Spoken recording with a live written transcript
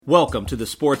Welcome to the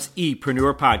Sports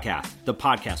Epreneur Podcast, the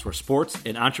podcast where sports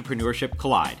and entrepreneurship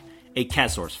collide, a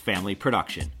CASOurce family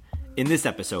production. In this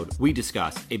episode, we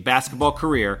discuss a basketball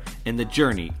career and the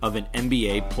journey of an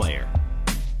NBA player.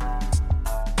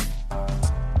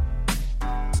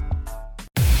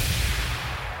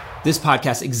 This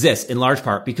podcast exists in large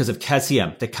part because of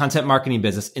CASCM, the content marketing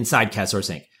business inside CASOurce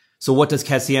Inc. So what does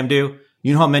CASCM do?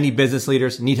 You know how many business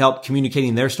leaders need help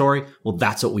communicating their story? Well,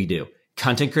 that's what we do.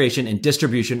 Content creation and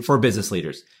distribution for business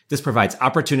leaders. This provides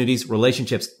opportunities,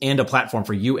 relationships, and a platform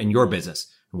for you and your business.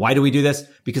 Why do we do this?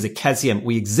 Because at CASCM,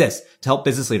 we exist to help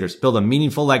business leaders build a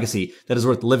meaningful legacy that is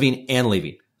worth living and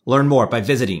leaving. Learn more by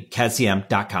visiting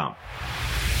CASCM.com.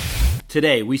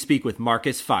 Today, we speak with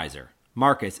Marcus Fizer.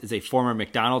 Marcus is a former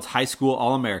McDonald's High School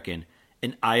All-American,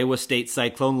 an Iowa State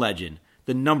Cyclone legend,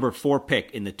 the number 4 pick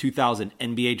in the 2000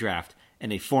 NBA Draft,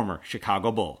 and a former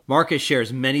Chicago Bull. Marcus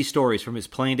shares many stories from his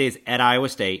playing days at Iowa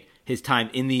State, his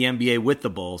time in the NBA with the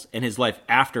Bulls, and his life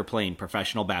after playing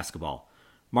professional basketball.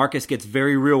 Marcus gets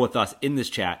very real with us in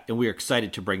this chat, and we are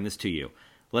excited to bring this to you.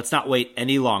 Let's not wait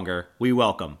any longer. We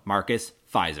welcome Marcus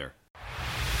Fizer.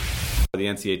 The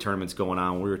NCAA tournament's going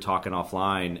on. We were talking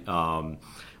offline.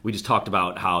 We just talked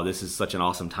about how this is such an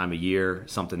awesome time of year,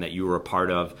 something that you were a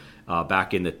part of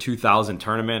back in the 2000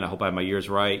 tournament. I hope I have my years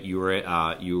right. You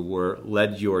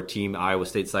led your team, Iowa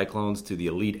State Cyclones, to the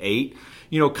Elite Eight.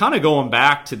 Kind of going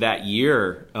back to that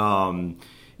year.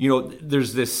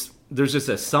 There's this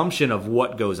assumption of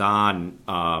what goes on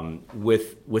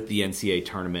with the NCAA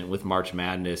tournament, with March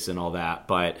Madness and all that,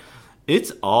 but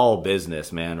it's all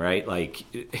business, man, right? Like,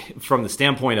 from the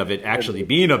standpoint of it actually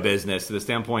being a business to the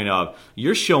standpoint of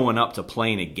you're showing up to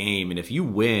playing a game, and if you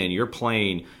win, you're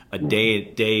playing a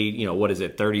day,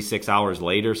 36 hours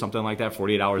later, something like that,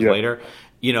 48 hours later.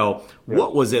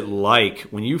 What was it like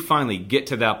when you finally get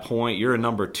to that point? You're a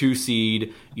number 2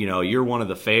 seed, you're one of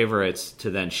the favorites to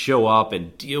then show up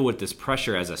and deal with this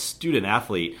pressure as a student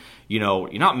athlete. You're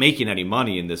not making any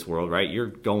money in this world, right? You're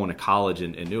going to college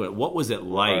and do it. What was it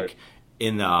like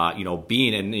in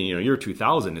being in year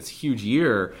 2000? It's a huge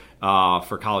year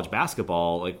for college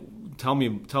basketball. Like,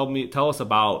 tell us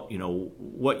about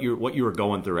what you were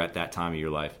going through at that time of your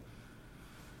life.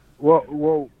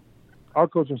 Well, our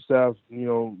coaching staff,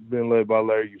 being led by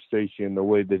Larry Eustachian, the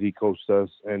way that he coached us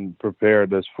and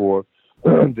prepared us for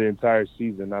the entire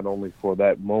season, not only for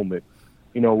that moment.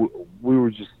 We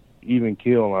were just even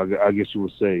keel, I guess you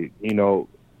would say.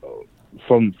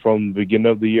 From the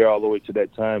beginning of the year all the way to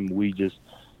that time, we just,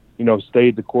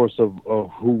 stayed the course of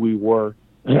who we were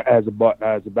as a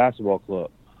basketball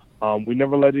club. We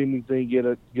never let anything get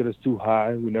us too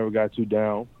high. We never got too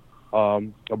down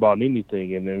about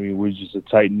anything, and we're just a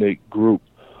tight knit group.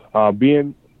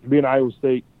 Being Iowa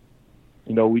State,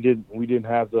 we didn't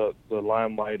have the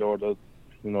limelight or the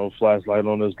flashlight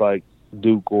on us like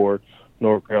Duke or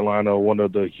North Carolina, one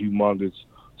of the humongous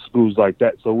schools like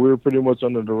that. So we were pretty much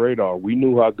under the radar. We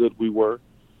knew how good we were,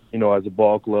 as a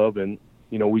ball club, and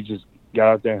we just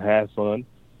got out there and had fun,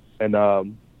 and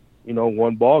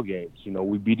won ball games.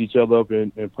 We beat each other up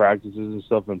in practices and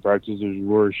stuff, and practices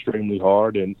were extremely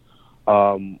hard. And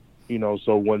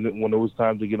so when it was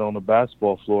time to get on the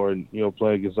basketball floor and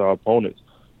play against our opponents,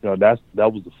 that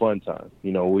was the fun time.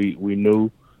 We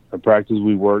knew. In practice,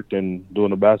 we worked, and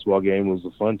doing a basketball game was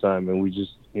a fun time, and we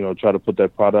just, try to put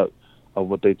that product of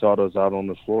what they taught us out on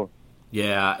the floor.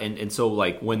 Yeah, and so,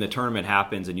 like, when the tournament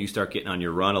happens and you start getting on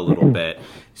your run a little bit,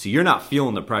 so you're not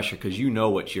feeling the pressure because you know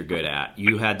what you're good at.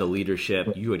 You had the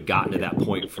leadership. You had gotten to that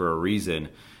point for a reason,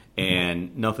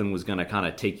 and nothing was going to kind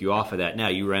of take you off of that. Now,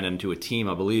 you ran into a team,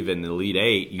 I believe, in the Elite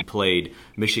Eight. You played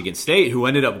Michigan State, who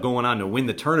ended up going on to win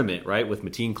the tournament, right, with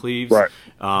Mateen Cleaves. Right.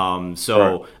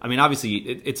 Right. I mean,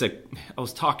 obviously, I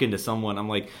was talking to someone. I'm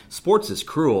like, sports is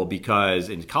cruel because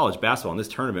in college basketball, and this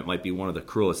tournament might be one of the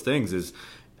cruelest things, is,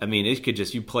 I mean, it could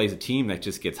just, you play a team that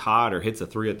just gets hot or hits a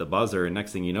 3 at the buzzer, and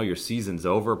next thing you know, your season's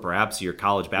over. Perhaps your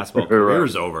college basketball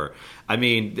career's over. I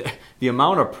mean, the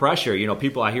amount of pressure,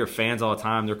 people, I hear fans all the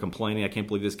time, they're complaining, I can't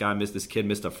believe this kid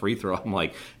missed a free throw. I'm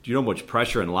like, do you know how much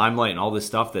pressure and limelight and all this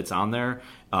stuff that's on there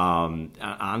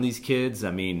on these kids?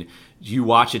 I mean, do you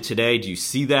watch it today? Do you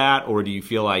see that? Or do you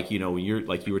feel like, when you're,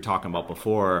 like you were talking about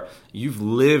before, you've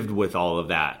lived with all of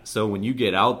that. So when you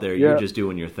get out there, you're just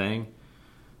doing your thing?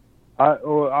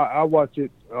 I watch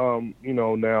it, now,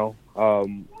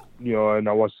 and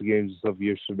I watched the games and stuff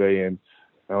yesterday, and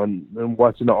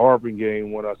watching the Auburn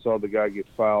game when I saw the guy get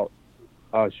fouled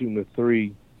shooting the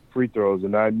 3 free throws,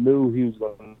 and I knew he was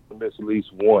going to miss at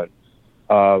least one.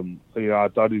 I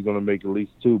thought he was going to make at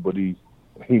least 2, but he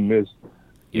missed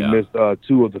He Yeah. missed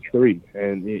 2 of the 3,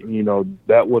 and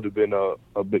that would have been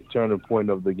a big turning point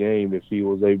of the game if he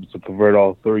was able to convert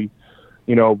all 3.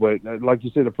 But like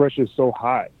you said, the pressure is so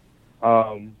high.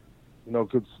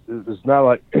 Because it's not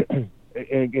like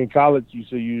in college you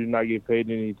say you do not get paid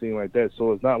anything like that.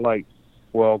 So it's not like,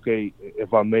 well, okay,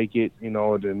 if I make it,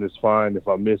 then it's fine. If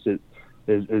I miss it,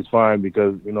 it's fine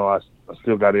because I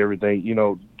still got everything.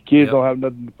 Kids Yep. don't have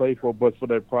nothing to play for but for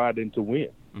their pride and to win.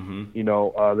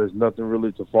 Mm-hmm. There's nothing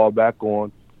really to fall back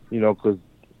on. Because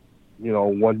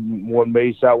one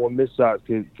made shot, one missed shot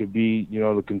could be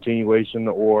the continuation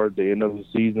or the end of the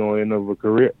season or end of a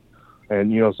career.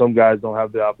 And some guys don't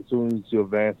have the opportunity to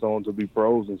advance on to be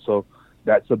pros, and so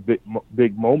that's a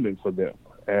big moment for them.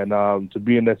 And to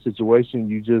be in that situation,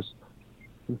 you just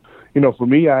for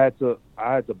me, I had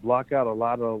to block out a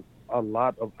lot of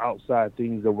outside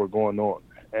things that were going on.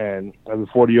 And as a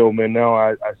 40-year-old man now,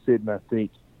 I sit and I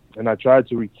think, and I try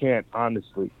to recant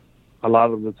honestly a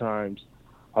lot of the times,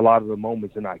 a lot of the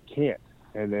moments, and I can't.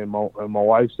 And then my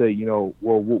wife said, well,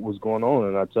 what was going on?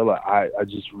 And I tell her, I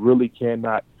just really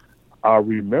cannot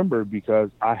remember because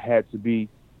I had to be,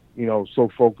 so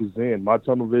focused in. My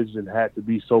tunnel vision had to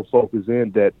be so focused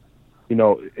in that,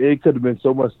 it could have been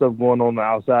so much stuff going on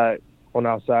outside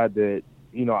that,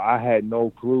 I had no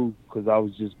clue because I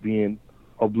was just being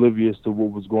oblivious to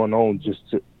what was going on.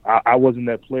 I wasn't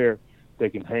that player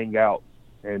that can hang out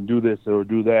and do this or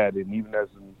do that. And even as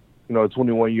a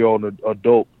 21-year-old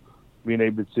adult, being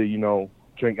able to,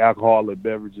 drink alcoholic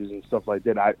beverages and stuff like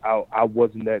that, I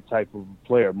wasn't that type of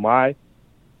player. My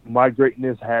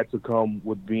greatness had to come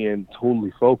with being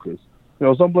totally focused.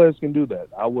 Some players can do that.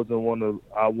 I wasn't one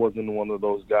of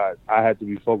those guys. I had to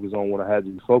be focused on what I had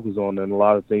to be focused on, and a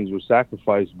lot of things were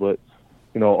sacrificed. But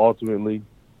ultimately,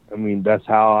 that's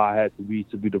how I had to be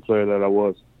the player that I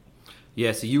was.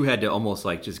 Yeah, so you had to almost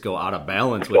like just go out of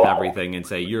balance with everything and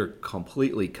say you're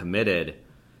completely committed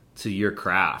to your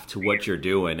craft, to what you're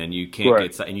doing, and you can't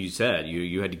Right. and you said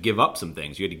you had to give up some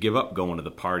things. You had to give up going to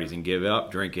the parties and give up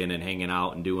drinking and hanging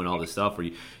out and doing all this stuff where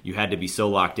you had to be so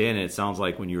locked in. And it sounds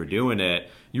like when you were doing it,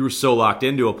 you were so locked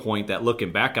into a point that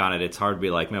looking back on it, it's hard to be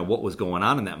like, man, what was going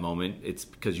on in that moment? It's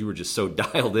because you were just so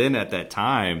dialed in at that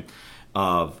time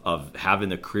of having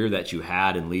the career that you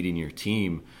had and leading your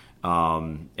team.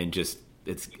 And just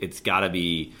it's got to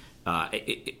be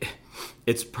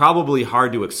it's probably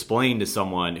hard to explain to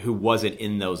someone who wasn't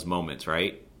in those moments,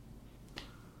 right?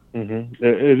 Mm-hmm.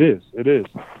 It is,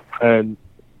 and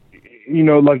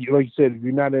like you said, if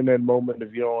you're not in that moment,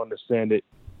 if you don't understand it,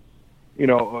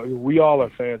 we all are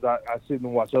fans. I sit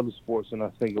and watch other sports and I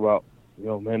think about,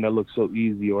 man, that looks so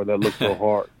easy or that looks so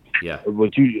hard. Yeah.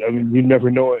 But you never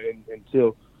know it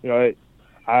until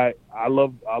I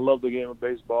love the game of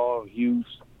baseball. Huge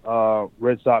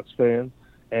Red Sox fan,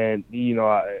 and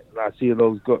I see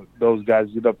those guys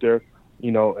get up there,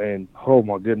 and oh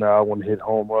my goodness, I want to hit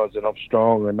home runs and I'm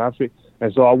strong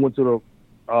and so I went to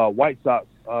the White Sox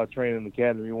training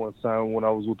academy one time when I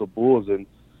was with the Bulls, and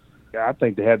I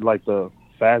think they had like the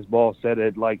fastball set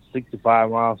at like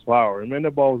 65 miles per hour, and man,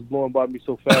 that ball was blowing by me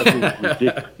so fast it was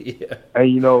ridiculous. Yeah.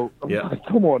 And Yeah. like,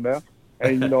 come on now,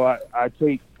 and I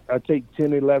take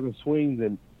 10, 11 swings,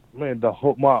 and man,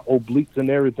 my obliques and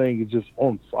everything is just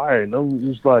on fire. And I'm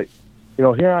just like,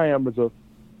 here I am as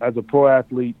a pro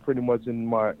athlete, pretty much in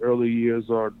my early years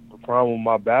or the prime of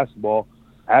my basketball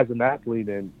as an athlete,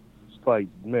 and it's like,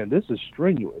 man, this is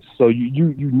strenuous. So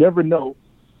you never know,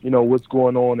 what's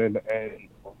going on and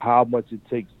how much it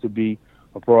takes to be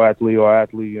a pro athlete or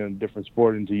athlete in a different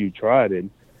sport until you try it.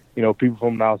 And people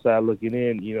from the outside looking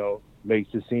in,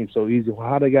 makes it seem so easy. Well,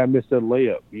 how they got missed that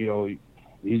layup?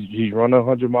 He's running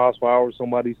 100 miles per hour.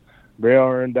 Somebody's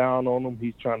bearing down on him.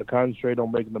 He's trying to concentrate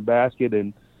on making the basket,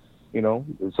 and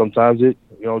sometimes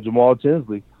Jamal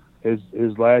Tinsley, his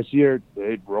last year,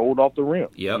 it rolled off the rim.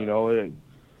 Yep.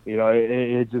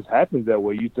 It just happens that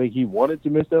way. You think he wanted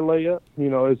to miss that layup?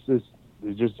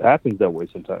 It just happens that way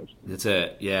sometimes. That's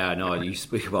it. Yeah, no, you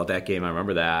speak about that game. I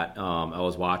remember that. I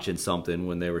was watching something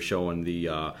when they were showing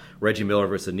the Reggie Miller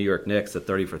versus the New York Knicks, the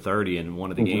 30 for 30, and one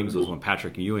of the games was when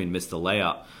Patrick Ewing missed the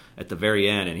layup at the very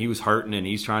end, and he was hurting, and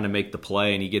he's trying to make the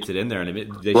play, and he gets it in there,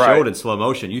 and they showed in slow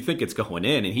motion. You think it's going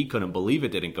in, and he couldn't believe it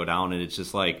didn't go down, and it's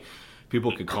just like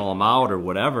people could call him out or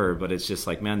whatever, but it's just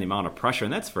like, man, the amount of pressure,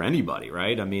 and that's for anybody,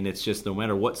 right? It's just no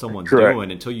matter what someone's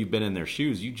doing, until you've been in their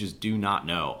shoes, you just do not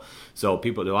know. So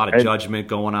there's a lot of judgment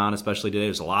going on, especially today.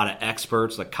 There's a lot of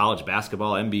experts, like college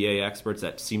basketball, NBA experts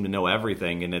that seem to know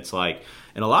everything, and it's like,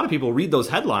 and a lot of people read those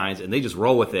headlines and they just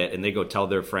roll with it, and they go tell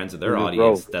their friends and their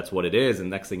audience that's what it is, and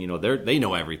next thing you know, they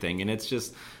know everything, and it's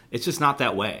just not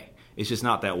that way. It's just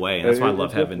not that way, and that's why I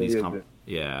love having these.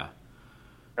 Yeah.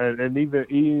 And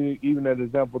even that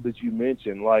example that you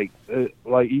mentioned, like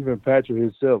even Patrick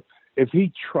himself, if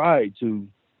he tried to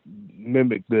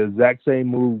mimic the exact same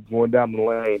move going down the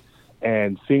lane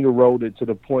and finger rolled it to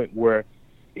the point where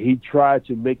he tried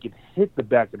to make it hit the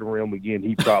back of the rim again,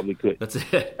 he probably could. That's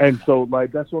it. And so,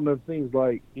 like, that's one of the things,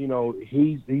 like,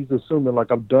 he's assuming,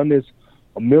 like, I've done this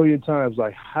a million times.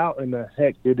 Like, how in the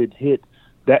heck did it hit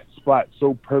that spot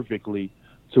so perfectly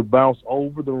to bounce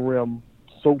over the rim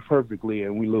so perfectly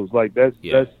and we lose? Like, that's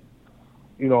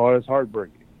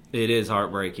heartbreaking. It is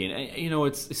heartbreaking. And,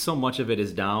 it's so much of it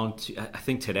is down to, I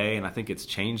think, today, and I think it's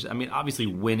changed. I mean, obviously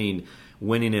winning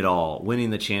it all, winning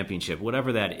the championship,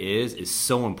 whatever that is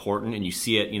so important. And you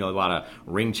see it, a lot of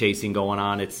ring chasing going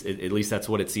on. At least that's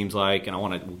what it seems like. And I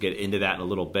want to get into that in a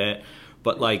little bit.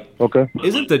 But, like, okay,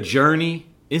 isn't the journey,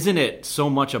 isn't it so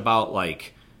much about,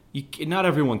 like, not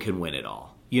everyone can win it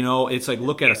all? It's like,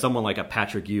 look at someone like a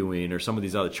Patrick Ewing or some of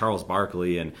these other Charles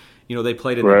Barkley, and, they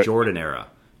played in the Jordan era.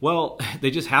 Well,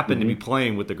 they just happened to be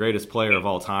playing with the greatest player of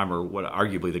all time, or what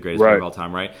arguably the greatest player of all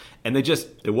time, right? And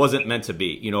it wasn't meant to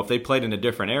be. If they played in a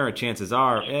different era, chances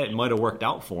are it might have worked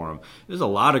out for them. There's a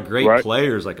lot of great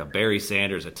players like a Barry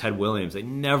Sanders, a Ted Williams. They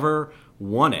never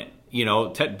won it.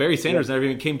 Barry Sanders never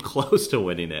even came close to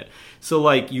winning it. So,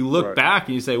 like, you look back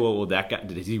and you say, well, that guy,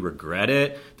 did he regret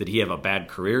it? Did he have a bad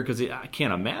career? Because I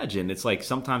can't imagine. It's like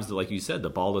sometimes, like you said, the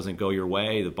ball doesn't go your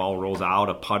way. The ball rolls out,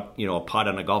 a putt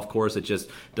on a golf course, it just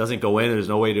doesn't go in. There's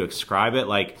no way to describe it.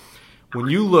 Like, when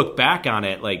you look back on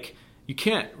it, like, you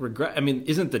can't regret. I mean,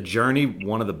 isn't the journey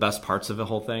one of the best parts of the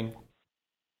whole thing?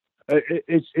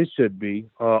 It should be.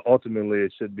 Ultimately,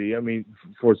 it should be. I mean,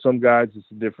 for some guys,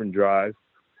 it's a different drive.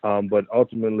 But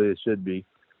ultimately it should be.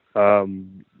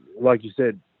 Like you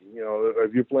said,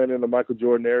 if you're playing in the Michael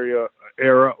Jordan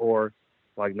era, or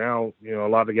like now, a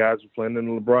lot of guys are playing in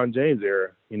the LeBron James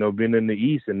era, being in the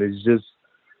East. And it's just,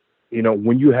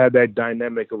 when you have that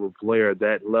dynamic of a player,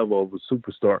 that level of a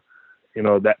superstar,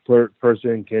 that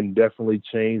person can definitely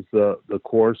change the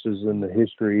courses in the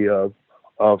history of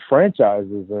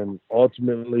franchises. And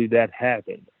ultimately that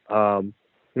happened.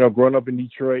 Growing up in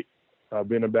Detroit,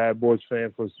 being a Bad Boys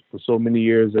fan for so many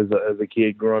years as a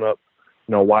kid growing up,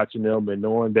 watching them and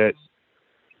knowing that,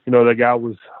 that guy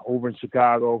was over in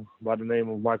Chicago by the name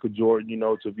of Michael Jordan,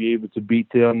 to be able to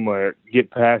beat them or get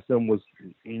past them was,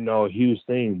 a huge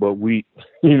thing. But we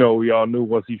all knew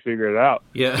once he figured it out,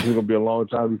 it was going to be a long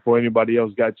time before anybody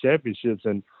else got championships.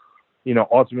 And,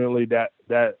 ultimately that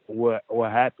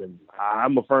what happened.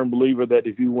 I'm a firm believer that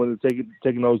if you would have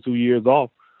taken those 2 years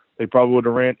off, they probably would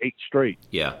have ran 8 straight.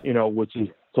 Yeah. Which is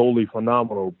totally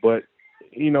phenomenal. But,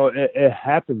 it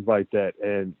happens like that.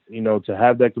 And, to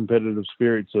have that competitive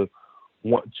spirit to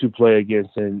want to play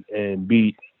against and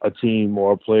beat a team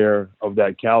or a player of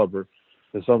that caliber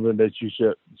is something that you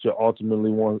should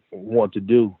ultimately want to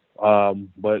do.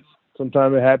 But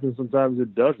sometimes it happens, sometimes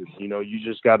it doesn't. You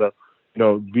just got to,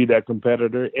 be that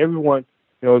competitor. Everyone,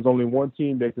 there's only one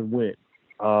team that can win.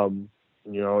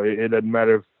 It doesn't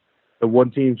matter if the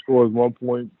one team scores 1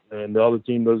 point and the other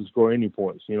team doesn't score any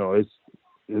points.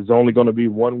 It's only going to be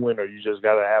one winner. You just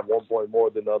got to have 1 point more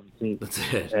than the other team.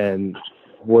 That's it. And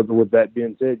with that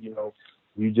being said,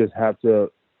 you just have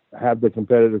to have the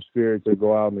competitive spirit to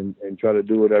go out and try to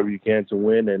do whatever you can to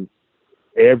win. And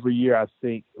every year, I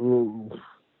think,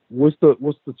 what's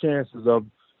the chances of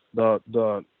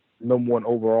the number one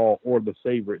overall or the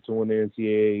favorite to win the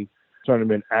NCAA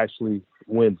tournament actually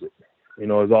wins it?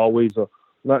 It's always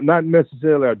not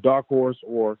necessarily a dark horse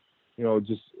or,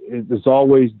 it's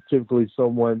always typically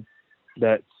someone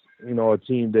that's, a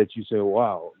team that you say,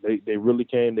 wow, they really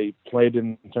came, they played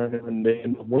in the tournament and they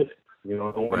ended up winning.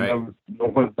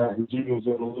 No one thought Virginia was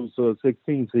going to lose to a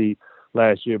 16 seed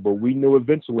last year, but we knew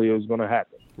eventually it was going to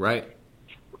happen. Right.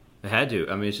 It had to.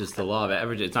 I mean, it's just the law of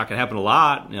averages. It's not going to happen a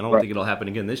lot. I don't think it'll happen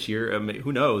again this year. I mean,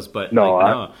 who knows? But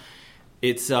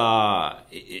it's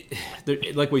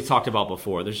like we talked about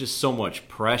before, there's just so much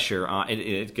pressure on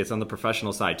it gets on the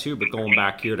professional side too. But going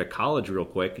back here to college real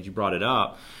quick, because you brought it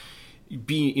up,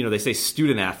 they say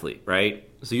student athlete, right?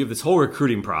 So you have this whole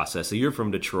recruiting process. So you're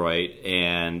from Detroit,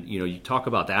 and you talk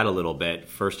about that a little bit.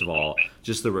 First of all,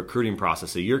 just the recruiting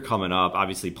process. So you're coming up,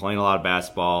 obviously playing a lot of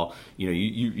basketball.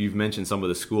 You've mentioned some of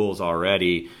the schools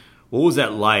already. What was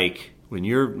that like when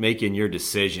you're making your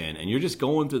decision and you're just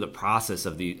going through the process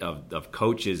of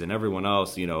coaches and everyone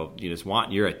else, you just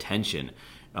want your attention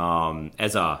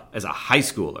as a high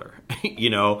schooler,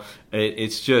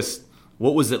 it's just,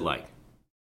 what was it like?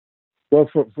 Well,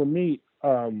 for me,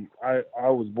 I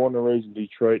was born and raised in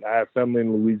Detroit. I have family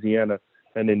in Louisiana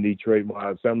and in Detroit.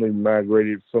 My family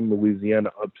migrated from Louisiana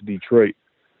up to Detroit.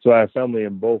 So I have family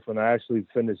in both, and I actually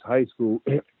finished high school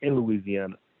in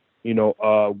Louisiana.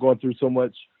 Going through so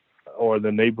much, or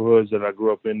the neighborhoods that I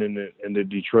grew up in the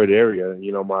Detroit area.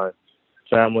 My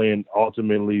family and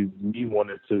ultimately me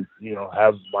wanted to,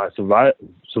 have my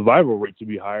survival rate to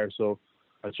be higher. So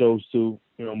I chose to,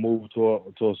 move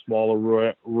to a smaller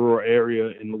rural area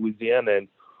in Louisiana, and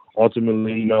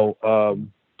ultimately,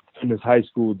 finish high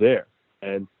school there.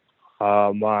 And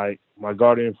my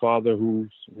guardian father,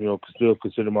 who's still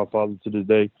considered my father to this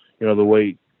day, the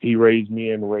way he raised me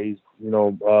and raised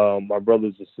my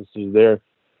brothers and sisters there,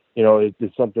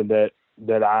 it's something that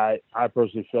I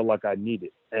personally felt like I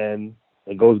needed. And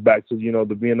it goes back to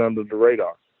the being under the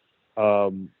radar.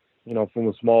 From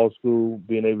a small school,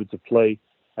 being able to play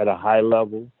at a high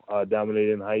level,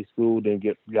 dominated in high school, then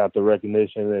got the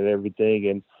recognition and everything,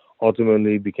 and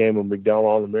ultimately became a McDonald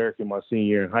All-American my senior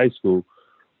year in high school.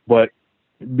 But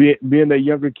being a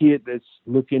younger kid that's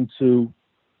looking to,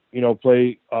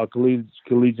 play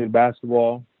collegiate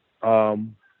basketball,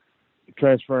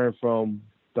 transferring from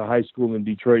the high school in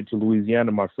Detroit to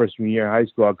Louisiana my freshman year in high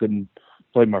school, I couldn't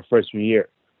play my freshman year.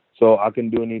 So I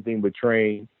couldn't do anything but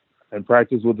train and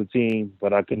practice with the team,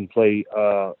 but I couldn't play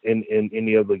in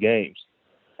any of the games.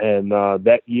 And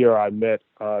that year I met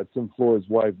Tim Floyd's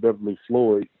wife, Beverly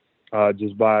Floyd,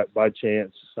 just by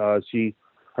chance.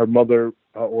 Her mother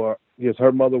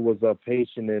was a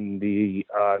patient in the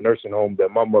nursing home that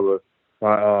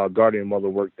my guardian mother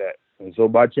worked at. And so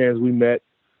by chance we met.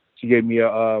 She gave me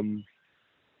a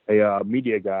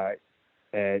media guide,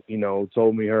 and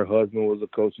told me her husband was a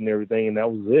coach and everything, and that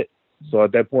was it. So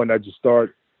at that point I just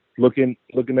started looking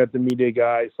at the media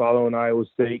guide, following Iowa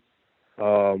State.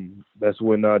 That's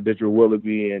when Ditcher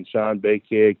Willoughby and Sean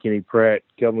Bakehead, Kenny Pratt,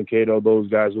 Kelvin Cato, those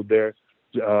guys were there.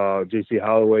 J.C.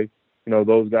 Holloway,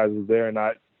 those guys were there, and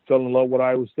I fell in love with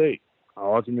Iowa State. I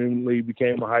ultimately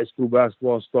became a high school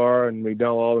basketball star and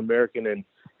McDonald All-American, and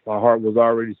my heart was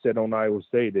already set on Iowa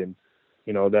State. And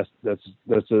that's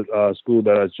a school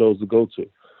that I chose to go to,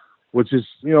 which is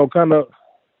kind of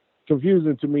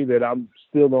confusing to me that I'm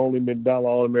still the only McDonald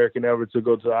All-American ever to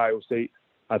go to Iowa State.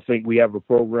 I think we have a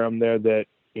program there that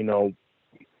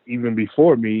even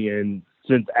before me and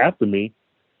since after me,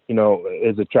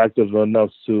 is attractive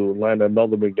enough to land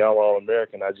another McDonald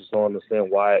All-American. I just don't understand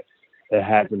why it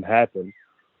hasn't happened.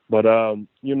 But the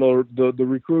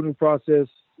recruiting process,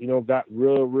 got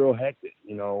real hectic.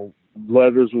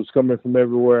 Letters was coming from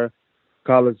everywhere.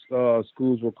 College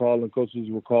schools were calling, coaches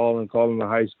were calling the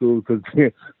high school, because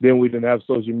then we didn't have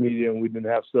social media and we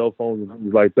didn't have cell phones and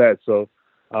things like that. So,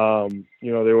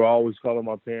 they were always calling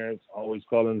my parents, always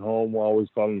calling home, always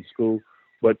calling school.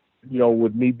 But,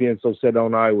 with me being so set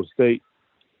on Iowa State,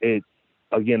 I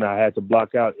had to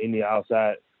block out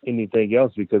anything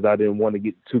else, because I didn't want to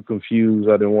get too confused.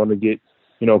 I didn't want to get,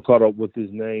 caught up with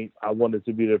his name. I wanted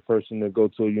to be the person to go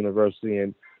to a university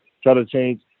and try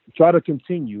to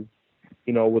continue,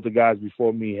 what the guys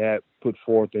before me had put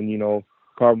forth, and,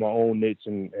 carve my own niche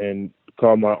and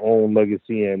carve my own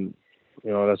legacy. And,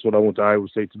 that's what I went to Iowa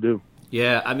State to do.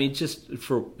 Yeah, I mean, just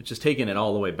taking it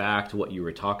all the way back to what you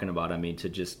were talking about, I mean, to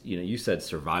just, you said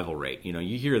survival rate,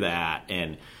 you hear that,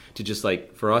 and to just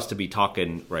for us to be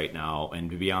talking right now and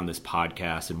to be on this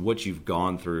podcast and what you've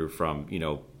gone through from,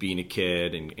 being a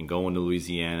kid and going to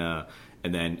Louisiana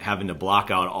and then having to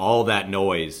block out all that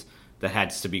noise that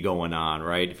has to be going on,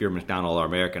 right? If you're a McDonald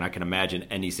All-American, I can imagine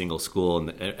any single school and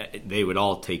they would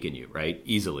all take in you, right?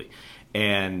 Easily.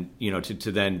 And,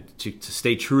 to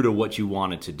stay true to what you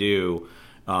wanted to do,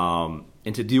 and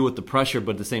to deal with the pressure,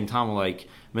 but at the same time,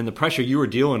 the pressure you were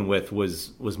dealing with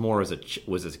was more as a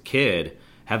kid,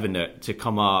 having to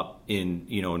come up in,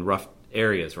 in rough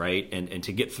areas, right? And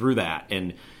to get through that.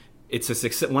 And it's a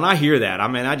success. When I hear that,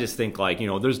 I just think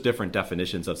there's different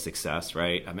definitions of success,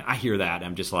 right? I hear that,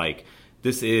 I'm just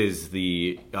this is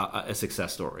a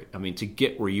success story. To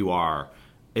get where you are,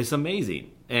 it's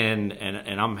amazing. And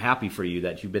I'm happy for you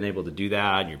that you've been able to do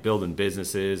that, and you're building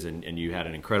businesses, and you had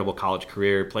an incredible college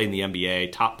career, played in the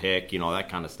NBA, top pick, that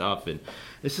kind of stuff. And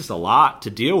it's just a lot to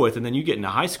deal with. And then you get into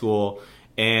high school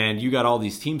and you got all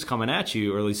these teams coming at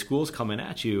you, or at least schools coming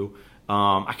at you.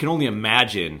 I can only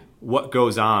imagine what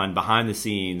goes on behind the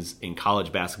scenes in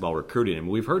college basketball recruiting. And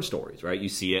we've heard stories, right? You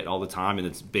see it all the time, and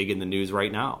it's big in the news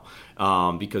right now,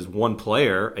 because one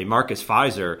player, a Marcus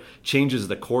Fizer, changes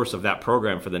the course of that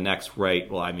program for the next,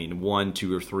 1,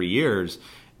 2, or 3 years.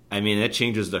 It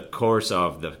changes the course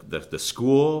of the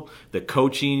school, the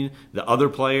coaching, the other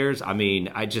players. I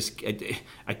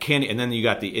can't. And then you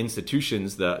got the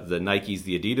institutions, the Nikes,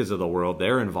 the Adidas of the world.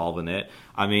 They're involved in it.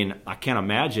 I can't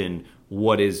imagine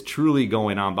what is truly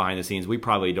going on behind the scenes. We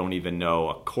probably don't even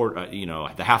know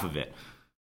the half of it.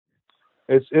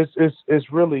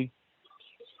 it's really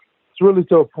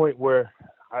to a point where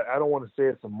I don't want to say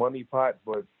it's a money pot,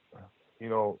 but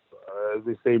as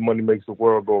they say, money makes the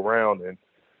world go round, and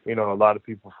a lot of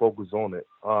people focus on it.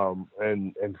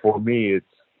 And for me,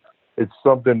 it's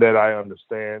something that I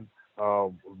understand,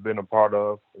 been a part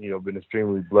of. Been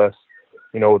extremely blessed,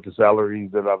 with the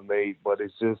salaries that I've made. But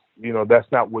it's just,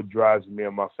 that's not what drives me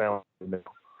and my family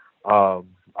now.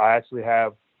 I actually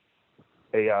have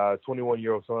a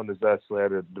 21-year-old son that's actually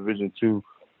at a Division II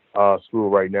school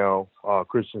right now,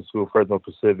 Christian school, Fresno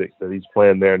Pacific, that he's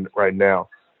playing there right now.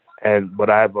 But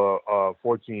I have a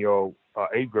 14-year-old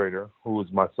eighth grader who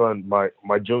is my son,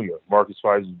 my junior, Marcus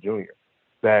Fizer Jr.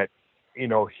 That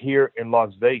here in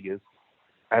Las Vegas,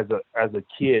 as a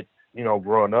kid,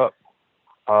 growing up,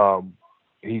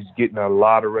 he's getting a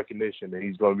lot of recognition, and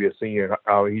he's going to be a senior.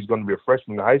 He's going to be a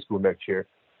freshman in high school next year,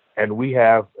 and we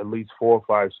have at least 4 or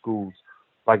 5 schools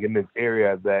like in this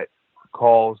area that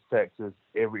calls Texas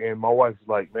and my wife's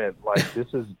like, man, like this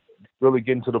is really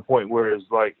getting to the point where it's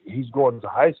like he's going to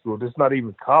high school. This is not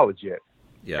even college yet.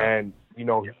 Yeah. And he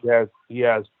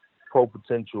has pro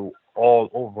potential all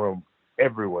over him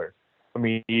everywhere. I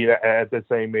mean, at that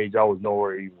same age, I was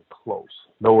nowhere even close.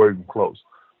 But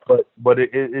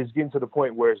it's getting to the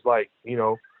point where it's like,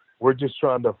 we're just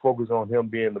trying to focus on him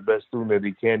being the best student that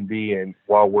he can be, and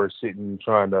while we're sitting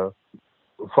trying to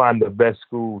find the best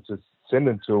school to send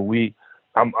him to,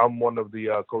 I'm one of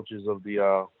the coaches of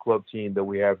the club team that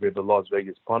we have here, the Las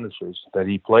Vegas Punishers, that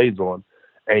he plays on.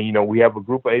 And, we have a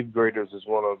group of 8th graders that's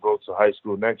going to go to high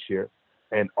school next year.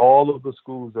 And all of the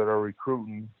schools that are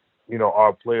recruiting,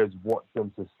 our players want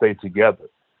them to stay together.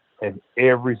 And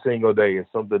every single day is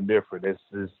something different. It's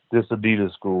this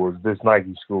Adidas school, it's this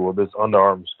Nike school, this Under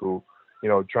Armour school,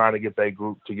 trying to get that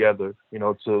group together,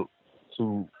 to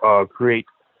create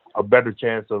a better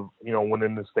chance of,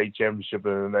 winning the state championship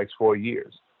in the next 4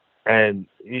 years. And,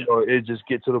 it just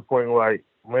get to the point like,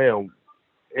 man,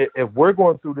 if we're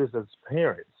going through this as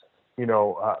parents,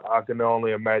 I can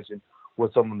only imagine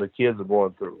what some of the kids are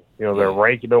going through. They're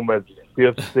ranking them as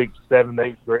 5th, 6th, 7th,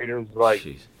 8th graders. Like,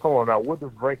 Jeez. Come on now, what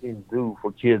does rankings do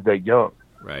for kids that young?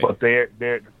 Right. But they're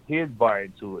kids buy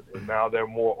into it, and now they're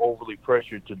more overly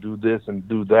pressured to do this and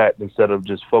do that instead of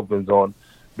just focusing on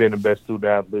being the best student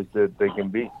athletes that they can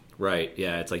be. Right.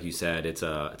 Yeah. It's like you said, it's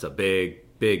a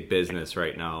big business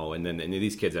right now. And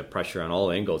these kids have pressure on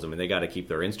all angles. I mean, they got to keep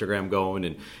their Instagram going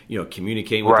and,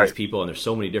 communicating with these people. And there's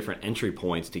so many different entry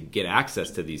points to get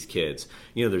access to these kids.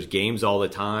 There's games all the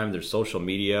time. There's social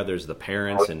media. There's the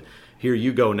parents. And here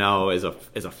you go now as a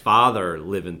father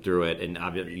living through it. And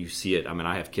obviously you see it. I mean,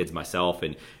 I have kids myself,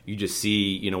 and you just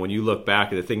see, when you look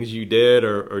back at the things you did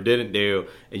or didn't do,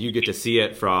 and you get to see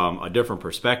it from a different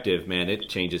perspective, man, it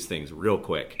changes things real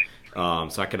quick. So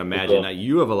I can imagine that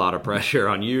you have a lot of pressure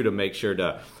on you to make sure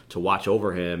to watch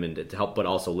over him and to help, but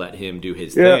also let him do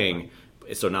his thing.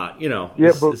 So not,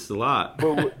 this is a lot.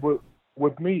 but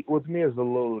with me, it's a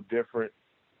little different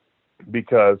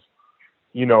because,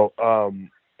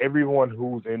 everyone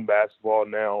who's in basketball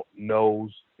now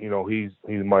knows, he's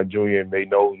my junior, and they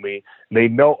know me. They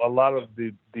know a lot of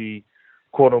the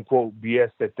quote unquote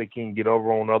BS that they can get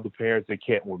over on other parents, they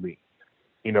can't with me.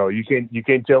 You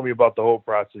can't tell me about the whole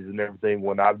process and everything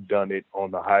when I've done it on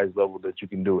the highest level that you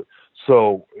can do it.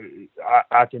 So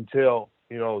I can tell,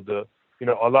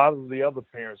 a lot of the other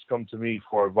parents come to me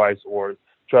for advice or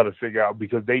try to figure out,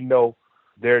 because they know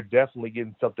they're definitely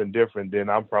getting something different than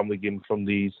I'm probably getting from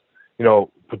these,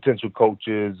 potential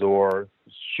coaches or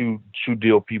shoe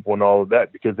deal people and all of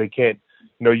that, because they can't,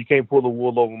 you can't pull the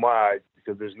wool over my eyes,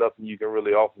 because there's nothing you can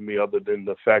really offer me other than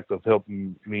the fact of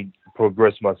helping me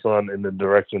progress my son in the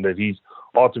direction that he's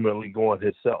ultimately going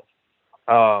himself.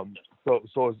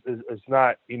 So it's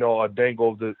not, a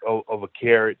dangle of a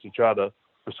carrot to try to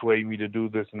persuade me to do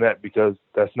this and that, because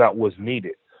that's not what's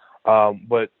needed.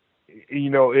 But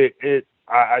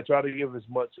I try to give as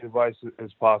much advice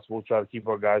as possible, try to keep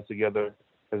our guys together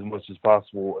as much as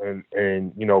possible,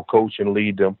 and coach and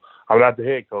lead them. I'm not the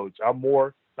head coach. I'm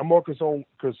more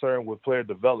concerned with player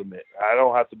development. I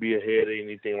don't have to be a head or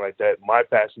anything like that. My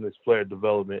passion is player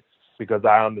development, because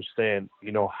I understand,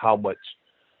 how much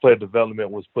player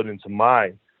development was put into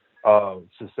my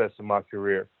success in my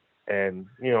career. And,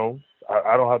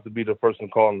 I don't have to be the person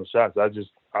calling the shots.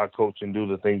 I coach and do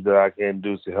the things that I can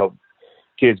do to help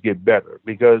kids get better,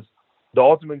 because the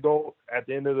ultimate goal at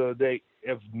the end of the day,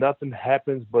 if nothing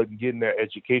happens but getting their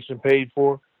education paid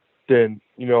for, then,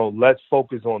 let's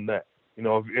focus on that.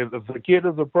 If the kid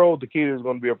is a pro, the kid is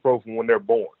going to be a pro from when they're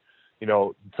born.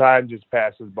 Time just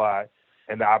passes by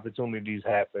and the opportunities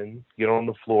happen, get on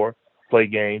the floor, play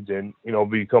games, and,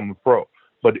 become a pro.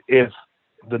 But if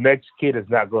the next kid is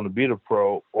not going to be the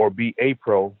pro or be a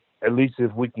pro. At least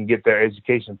if we can get their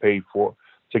education paid for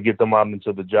to get them out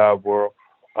into the job world,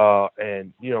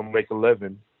 and make a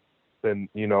living, then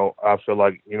I feel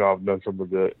like I've done something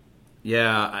good.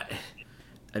 Yeah.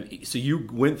 So you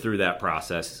went through that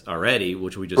process already,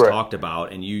 which we just Correct. talked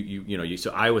about, and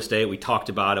so Iowa State, we talked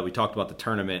about it. We talked about the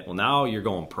tournament. Well, now you're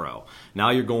going pro. Now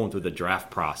you're going through the draft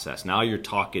process. Now you're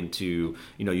talking to,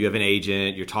 you have an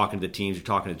agent. You're talking to the teams. You're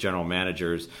talking to general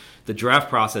managers. The draft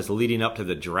process leading up to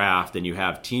the draft, and you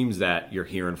have teams that you're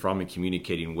hearing from and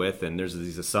communicating with, and there's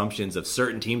these assumptions of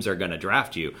certain teams are going to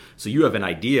draft you. So you have an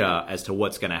idea as to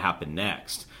what's going to happen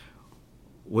next.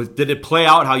 Did it play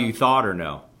out how you thought or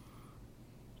no?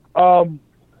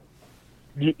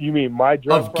 You mean my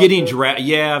draft of getting drafted?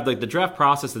 Yeah, like the draft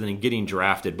process and then getting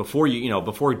drafted before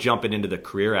before jumping into the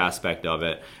career aspect of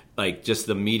it, like just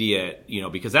the immediate,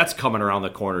 because that's coming around the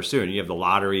corner soon. You have the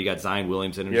lottery, you got Zion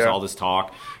Williamson, and just all this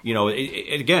talk.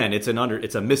 Again, it's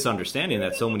a misunderstanding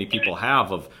that so many people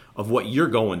have of what you're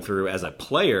going through as a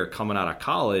player coming out of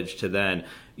college to then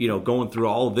going through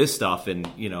all this stuff and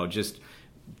just.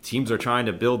 Teams are trying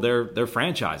to build their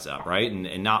franchise up, right,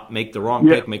 and not make the wrong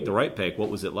pick, make the right pick. What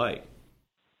was it like?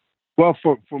 Well,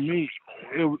 for me,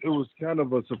 it was kind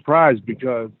of a surprise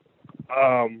because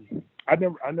I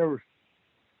never, I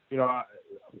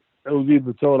was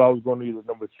either told I was going to either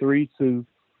number 3 to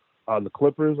the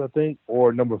Clippers, I think,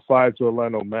 or number 5 to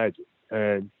Orlando Magic,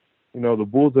 and the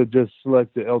Bulls had just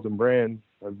selected Elton Brand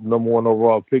as number 1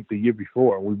 overall pick the year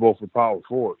before, and we both were power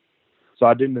forwards. So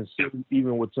I didn't assume,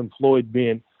 even with Tim Floyd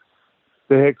being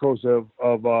the head coach of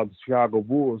the Chicago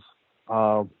Bulls,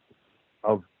 of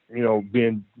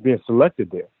being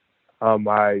selected there.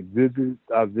 I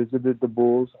visited the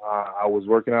Bulls. I was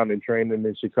working out and training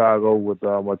in Chicago with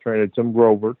my trainer Tim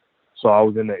Grover, so I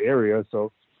was in the area.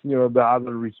 So the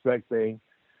other respect thing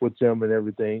with Tim and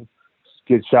everything,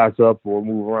 get shots up or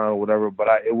move around or whatever. But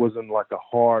it wasn't like a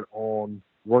hard on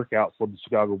workout for the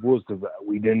Chicago Bulls because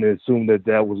we didn't assume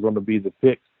that was going to be the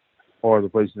pick or the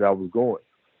place that I was going.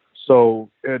 So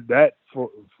that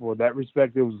for that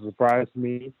respect, it was a surprise to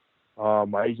me.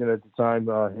 My agent at the time,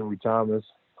 Henry Thomas,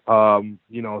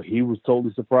 he was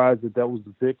totally surprised that was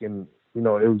the pick, and it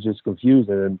was just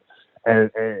confusing.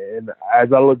 And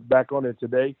as I look back on it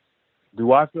today,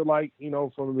 do I feel like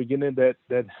from the beginning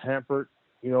that hampered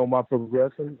my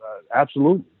progression?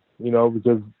 Absolutely.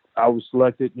 Because I was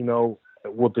selected,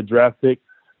 with the draft pick,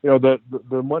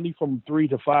 the money from 3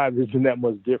 to 5 isn't that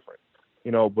much different,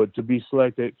 but to be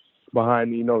selected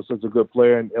behind, such a good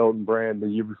player in Elton Brand the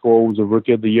year before, was a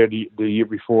rookie of the year, the year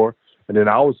before. And then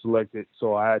I was selected.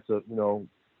 So I had to,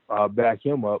 back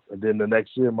him up. And then the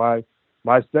next year, my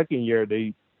second year,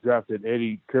 they drafted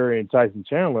Eddie Curry and Tyson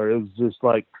Chandler. It was just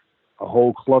like a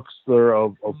whole cluster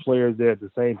of players there at the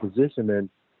same position. And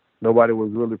nobody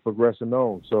was really progressing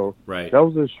on. So right. That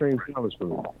was an extreme challenge for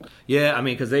me. Yeah, I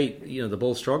mean, because they, the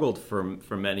Bulls struggled for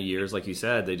many years. Like you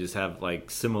said, they just have like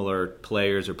similar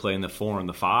players who play in the 4 and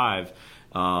the 5,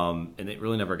 and they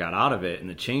really never got out of it.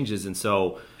 And it changes, and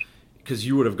so because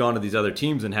you would have gone to these other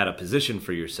teams and had a position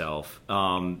for yourself,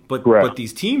 but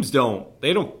these teams don't.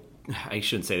 I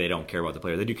shouldn't say they don't care about the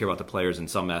player. They do care about the players in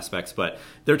some aspects, but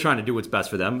they're trying to do what's best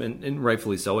for them, and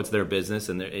rightfully so. It's their business,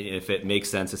 and if it makes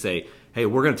sense to say, hey,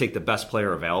 we're going to take the best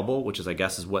player available, which is, I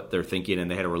guess, is what they're thinking, and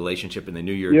they had a relationship and they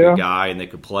knew you're a good guy and they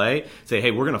could play, say,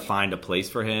 hey, we're going to find a place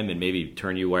for him and maybe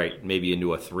turn you maybe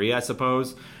into a 3, I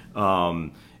suppose.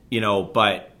 But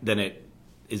then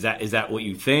is that what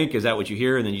you think? Is that what you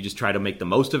hear? And then you just try to make the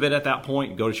most of it at that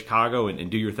point and go to Chicago and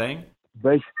do your thing?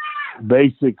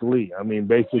 Basically,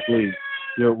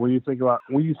 when you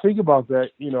think about that,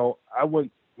 I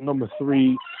went number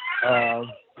 3.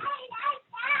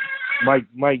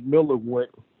 Mike Miller went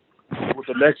with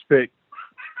the next pick.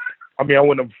 I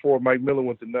went number 4. Mike Miller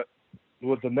went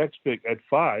with the next pick at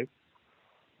 5.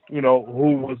 Who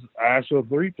was actually a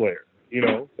 3 player,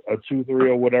 a 2-3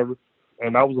 or whatever,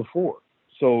 and I was a 4.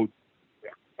 So,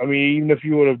 even if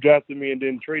you would have drafted me and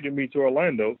then traded me to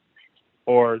Orlando,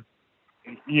 or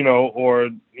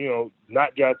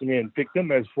not drafted me and picked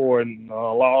them as 4 and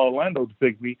allow Orlando to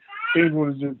pick me, things would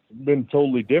have just been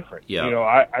totally different. Yeah.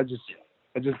 I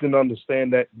just didn't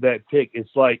understand that pick.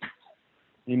 It's like,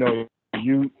 you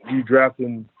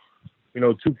drafting,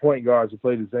 2 point guards to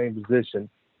play the same position,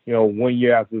 1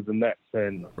 year after the next.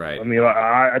 And right.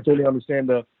 I totally understand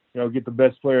get the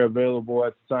best player available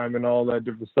at the time and all that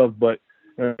different stuff, but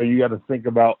you got to think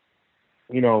about,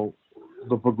 the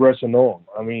progression on.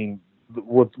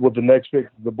 With the next pick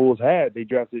the Bulls had, they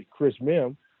drafted Chris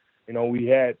Mim. We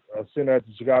had a center at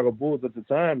the Chicago Bulls at the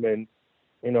time, and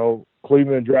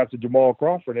Cleveland drafted Jamal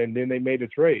Crawford, and then they made a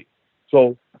trade.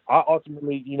 So I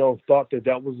ultimately, thought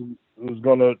that was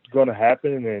gonna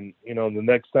happen, and the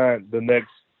next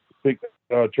big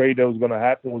trade that was gonna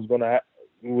happen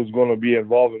was gonna be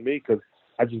involving me, because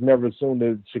I just never assumed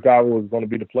that Chicago was gonna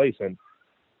be the place, and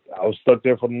I was stuck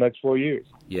there for the next 4 years.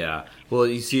 Yeah. Well,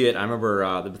 you see it. I remember,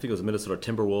 I think it was the Minnesota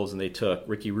Timberwolves, and they took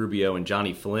Ricky Rubio and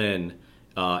Johnny Flynn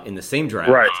in the same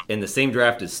draft. Right. In the same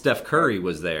draft as Steph Curry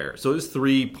was there. So it was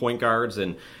 3 point guards,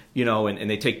 and and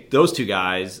they take those 2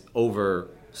 guys over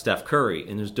Steph Curry,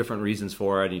 and there's different reasons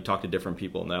for it, and you talk to different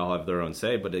people, and they all have their own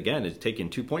say. But again, it's taking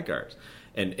 2 point guards,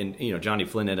 and Johnny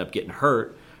Flynn ended up getting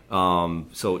hurt.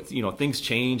 So things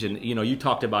change, and you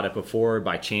talked about it before.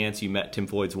 By chance, you met Tim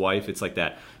Floyd's wife. It's like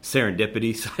that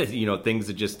serendipity, things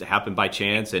that just happen by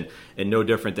chance, and no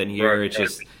different than here. Right. It's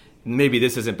just maybe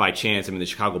this isn't by chance. I mean, the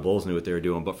Chicago Bulls knew what they were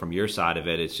doing, but from your side of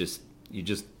it, it's just you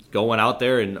just going out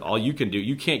there, and all you can do,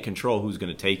 you can't control who's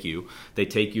going to take you. They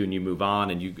take you, and you move on,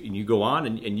 and you go on,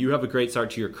 and you have a great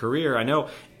start to your career. I know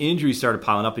injuries started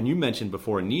piling up, and you mentioned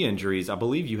before knee injuries. I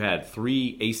believe you had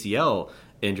 3 ACL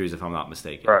injuries, if I'm not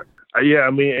mistaken. Right. Yeah,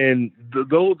 I mean, and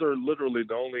those are literally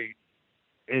the only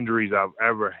injuries I've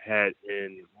ever had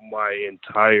in my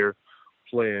entire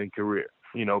playing career.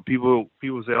 People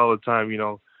say all the time, he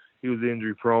was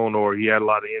injury prone or he had a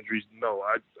lot of injuries. No,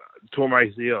 I tore my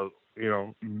ACL.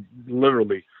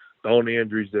 Literally the only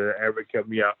injuries that ever kept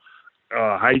me out.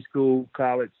 High school,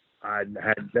 college, I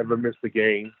had never missed a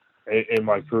game in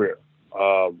my career.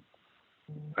 I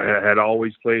had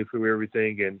always played through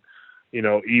everything, and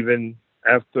even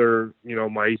after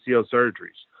my ACL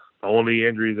surgeries, the only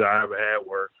injuries I ever had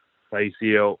were my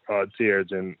ACL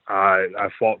tears, and I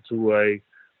fought to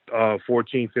a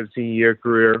 14, 15-year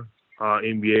career,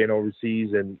 NBA and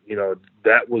overseas, and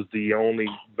that was the only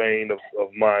vein of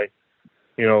my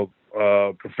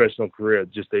professional career,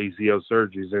 just the ACL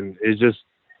surgeries, and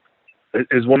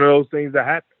it's one of those things that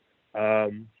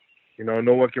happen.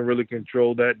 No one can really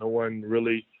control that. No one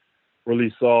really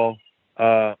saw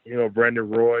Brandon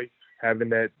Roy having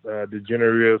that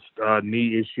degenerative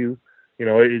knee issue.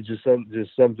 It's just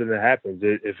something that happens.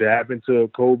 If it happened to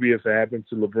Kobe, if it happened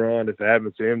to LeBron, if it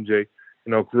happened to MJ,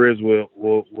 careers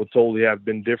will totally have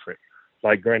been different.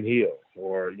 Like Grant Hill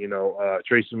or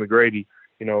Tracy McGrady.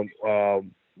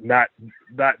 Not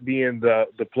being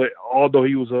the play, although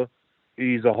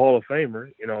he's a Hall of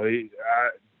Famer.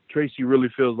 Tracy really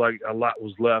feels like a lot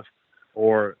was left,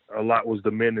 or a lot was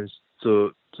diminished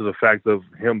to the fact of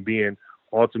him being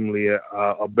ultimately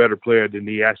a better player than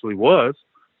he actually was,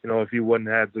 if he wouldn't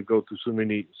have to go through so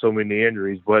many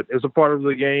injuries. But it's a part of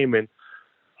the game, and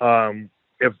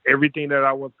if everything that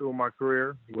I went through in my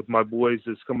career with my boys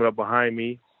that's coming up behind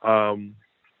me,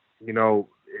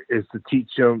 is to teach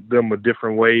them a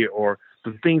different way, or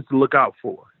the things to look out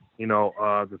for,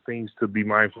 the things to be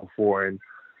mindful for, and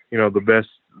the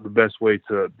best way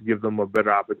to give them a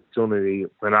better opportunity.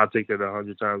 And I'll take that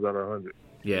 100 times out of 100.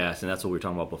 Yes, and that's what we were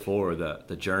talking about before,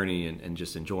 the journey and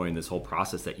just enjoying this whole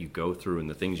process that you go through and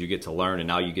the things you get to learn, and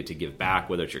now you get to give back,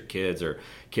 whether it's your kids or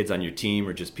kids on your team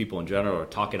or just people in general, or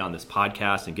talking on this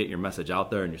podcast and getting your message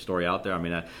out there and your story out there. I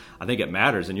mean, I think it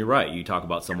matters, and you're right. You talk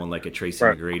about someone like a Tracy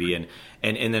McGrady,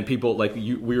 and then people like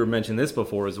we were mentioning this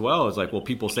before as well. It's like, well,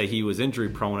 people say he was injury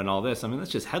prone and all this. I mean,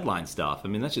 that's just headline stuff. I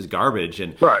mean, that's just garbage,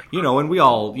 and and we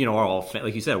all are all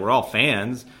like you said, we're all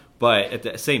fans. But at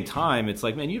the same time, it's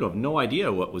like, man, you have no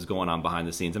idea what was going on behind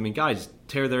the scenes. I mean, guys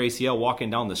tear their ACL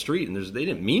walking down the street, and they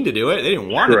didn't mean to do it. They didn't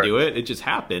want to do it. It just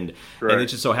happened. And it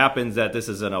just so happens that this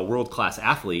is a world-class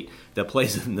athlete that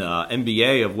plays in the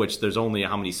NBA, of which there's only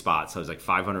how many spots? So it's like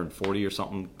 540 or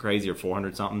something crazy, or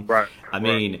 400 something. I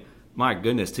mean, my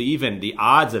goodness, to even the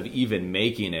odds of even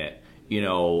making it,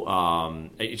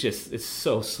 it's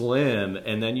so slim,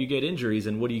 and then you get injuries,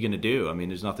 and what are you going to do? I mean,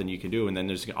 there's nothing you can do, and then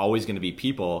there's always going to be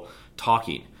people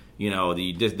talking, that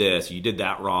you did this, you did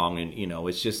that wrong, and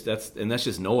it's just that's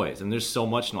just noise, and there's so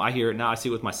much. I hear it now. I see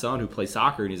it with my son who plays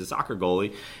soccer, and he's a soccer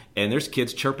goalie, and there's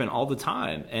kids chirping all the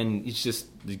time, and it's just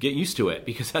get used to it,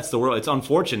 because that's the world. It's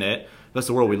unfortunate. That's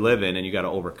the world we live in, and you got to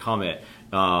overcome it.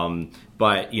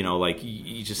 But like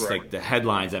you just like the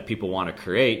headlines that people want to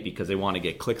create because they want to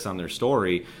get clicks on their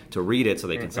story to read it so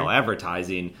they can sell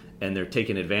advertising, and they're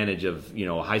taking advantage of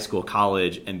a high school,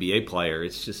 college, NBA player.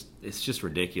 It's just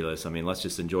ridiculous. I mean, let's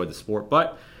just enjoy the sport.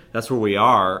 But that's where we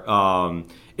are.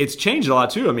 It's changed a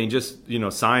lot too. I mean, just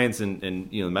science and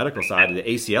the medical side of the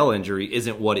ACL injury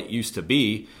isn't what it used to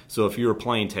be. So if you were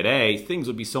playing today, things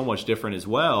would be so much different as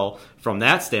well from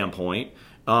that standpoint.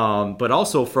 But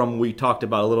also from, we talked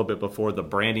about a little bit before, the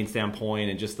branding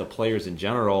standpoint and just the players in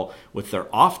general with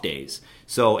their off days.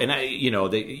 So, and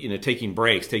taking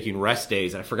breaks, taking rest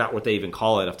days. I forgot what they even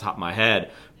call it off the top of my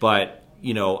head, but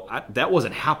that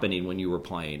wasn't happening when you were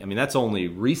playing. I mean, that's only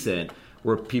recent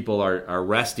where people are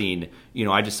resting.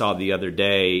 I just saw the other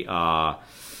day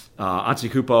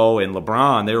Antetokounmpo and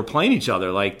LeBron, they were playing each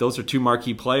other. Like, those are two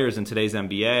marquee players in today's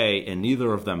NBA, and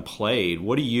neither of them played.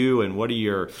 What are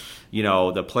your,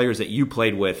 the players that you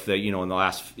played with,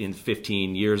 in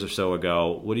 15 years or so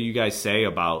ago, what do you guys say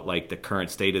about, like, the current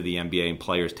state of the NBA and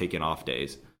players taking off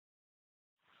days?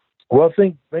 Well, I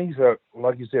think things are,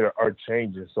 like you said, are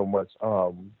changing so much.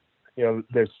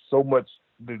 There's so much.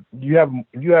 You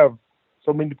have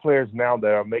so many players now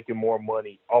that are making more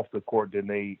money off the court than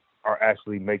they are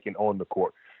actually making on the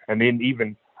court. And then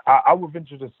even, I would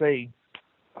venture to say,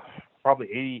 probably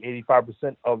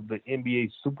 80-85% of the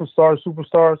NBA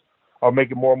superstars are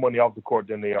making more money off the court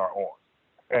than they are on.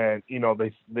 And,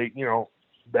 they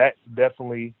that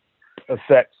definitely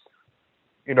affects,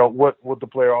 what the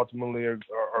player ultimately are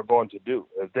going to do.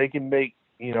 If they can make,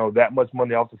 that much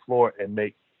money off the floor and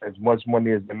make as much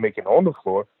money as they're making on the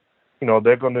floor,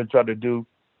 they're going to try to do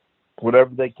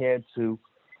whatever they can to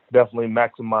definitely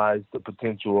maximize the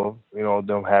potential of,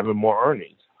 them having more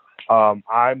earnings.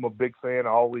 I'm a big fan. I've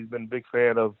always been a big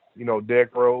fan of,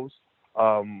 Derrick Rose.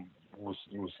 Was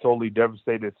totally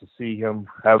devastated to see him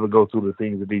have to go through the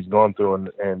things that he's gone through,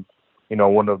 and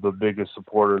one of the biggest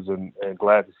supporters, and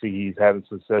glad to see he's having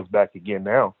success back again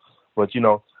now. But,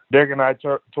 Derrick and I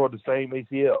tore the same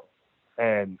ACL,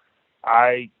 and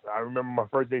I remember my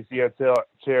first ACL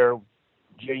tear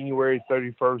January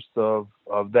 31st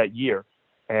of that year.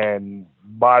 And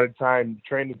by the time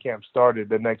training camp started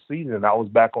the next season, I was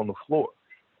back on the floor.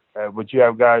 But you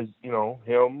have guys,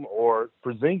 him or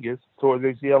Porzingis towards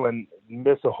ACL and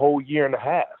miss a whole year and a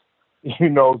half.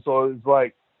 So it's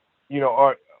like,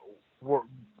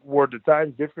 were the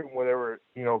times different when they were,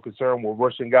 concerned with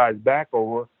rushing guys back,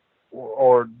 or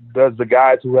does the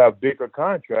guys who have bigger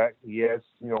contracts, yes,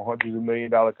 hundreds of $1 million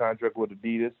contract with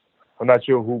Adidas. I'm not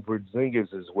sure who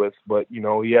Porzingis is with, but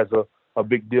he has a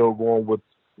big deal going with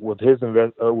his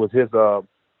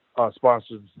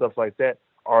sponsors and stuff like that.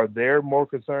 Are they more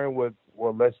concerned with,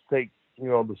 well, let's take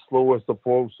the slowest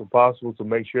approach possible to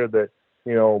make sure that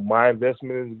my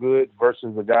investment is good,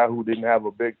 versus a guy who didn't have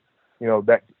a big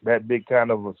that big kind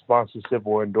of a sponsorship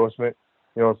or endorsement,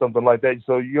 something like that.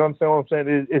 So you understand what I'm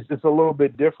saying? It's a little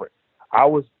bit different. I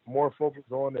was more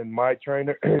focused on, and my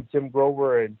trainer Tim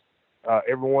Grover and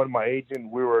everyone, my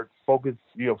agent, we were focused,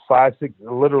 6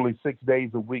 days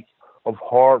a week of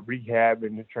hard rehab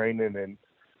and training and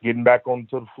getting back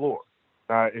onto the floor.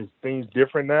 Is things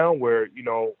different now where,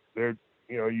 they're,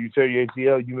 you tear your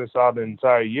ACL, you miss out the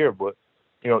entire year. But,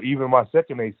 even my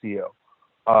second ACL,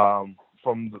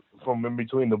 from in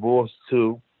between the Bulls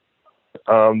to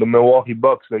the Milwaukee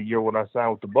Bucks that year when I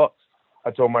signed with the Bucks,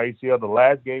 I tore my ACL the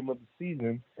last game of the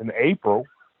season in April,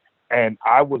 and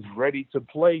I was ready to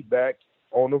play back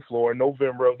on the floor in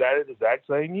November of that exact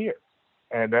same year.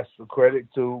 And that's the credit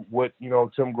to what,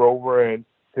 Tim Grover and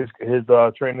his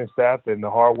training staff and the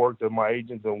hard work that my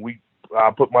agents and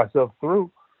I put myself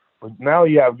through. But now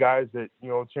you have guys that,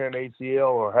 tearing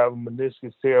ACL or have a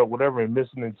meniscus tear or whatever and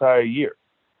missing an entire year.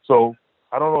 So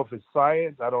I don't know if it's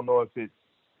science. I don't know if it's,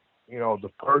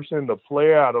 the person, the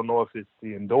player. I don't know if it's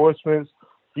the endorsements.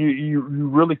 You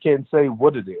really can't say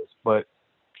what it is. But,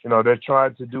 they're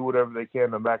trying to do whatever they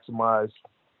can to maximize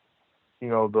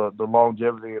the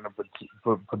longevity and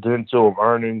the potential of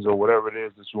earnings or whatever it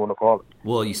is that you want to call it.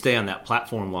 Well, you stay on that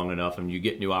platform long enough and you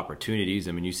get new opportunities.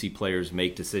 I mean, you see players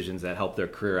make decisions that help their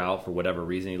career out for whatever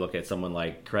reason. You look at someone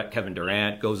like Kevin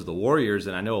Durant goes to the Warriors,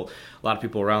 and I know a lot of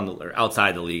people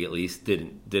outside the league at least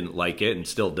didn't like it and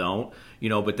still don't.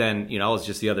 But then, it was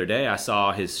just the other day I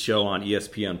saw his show on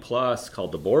ESPN Plus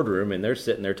called The Boardroom, and they're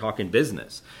sitting there talking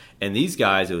business. And these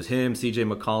guys, it was him,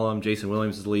 CJ McCollum, Jason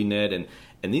Williams is leading it,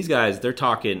 and these guys, they're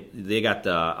talking, they got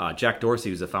the Jack Dorsey,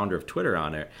 who's the founder of Twitter,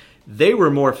 on there. They were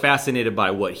more fascinated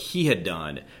by what he had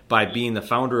done, by being the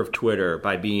founder of Twitter,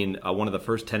 by being one of the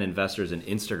first 10 investors in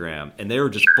Instagram. And they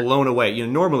were just blown away.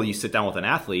 Normally you sit down with an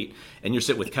athlete and you're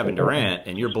sitting with Kevin Durant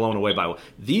and you're blown away by what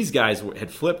these guys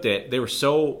had flipped it. They were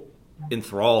so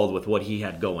enthralled with what he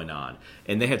had going on,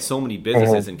 and they had so many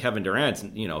businesses. And Kevin Durant's,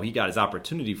 he got his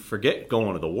opportunity. Forget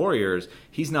going to the Warriors.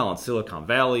 He's now in Silicon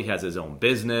Valley, has his own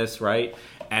business, right?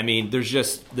 I mean, there's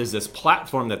this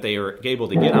platform that they are able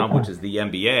to get on, which is the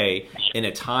NBA, in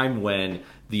a time when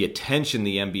the attention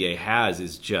the NBA has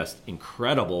is just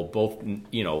incredible, both,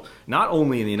 not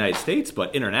only in the United States,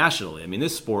 but internationally. I mean,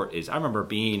 this sport is, I remember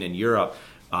being in Europe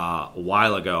a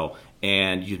while ago,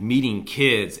 and you're meeting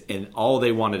kids, and all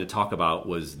they wanted to talk about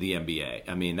was the NBA.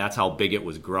 I mean, that's how big it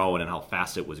was growing and how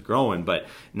fast it was growing. But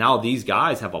now these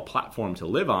guys have a platform to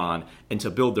live on and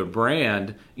to build their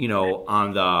brand,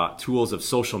 on the tools of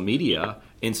social media,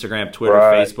 Instagram, Twitter,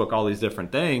 Facebook, all these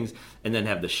different things, and then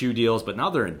have the shoe deals. But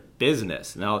now they're in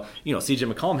business. Now,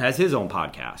 CJ McCollum has his own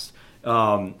podcast.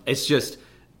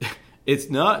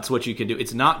 It's nuts what you can do.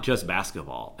 It's not just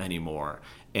basketball anymore.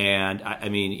 And I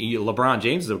mean, LeBron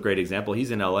James is a great example.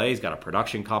 He's in LA. He's got a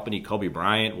production company, Kobe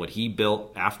Bryant. What he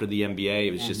built after the NBA,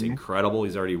 it was just incredible.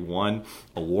 He's already won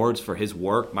awards for his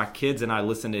work. My kids and I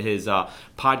listen to his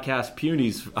podcast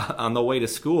Punies on the way to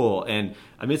school, and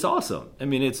I mean, it's awesome. I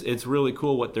mean, it's really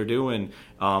cool what they're doing,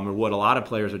 or what a lot of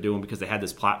players are doing, because they had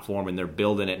this platform and they're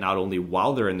building it not only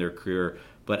while they're in their career,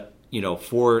 but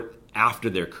for after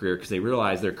their career, because they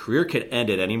realize their career could end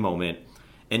at any moment.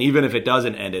 And even if it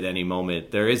doesn't end at any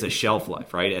moment, there is a shelf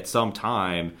life, right? At some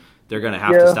time, they're going to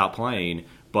have to stop playing.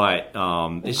 But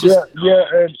it's just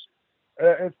and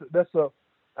that's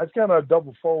kind of a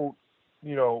double fold,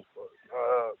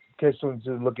 case to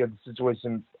look at the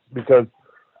situation, because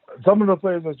some of the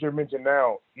players that you're mentioning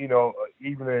now,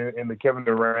 even in the Kevin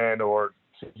Durant or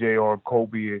CJ or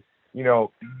Kobe,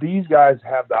 these guys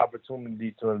have the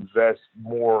opportunity to invest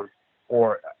more,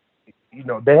 or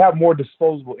they have more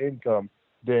disposable income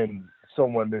than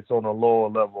someone that's on a lower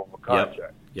level of a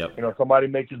contract. Yep. Somebody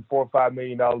making $4 or $5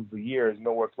 million a year is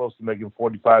nowhere close to making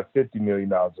 $45-50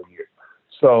 million a year.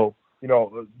 So,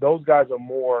 those guys are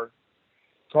more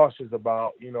cautious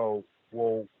about,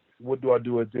 well, what do I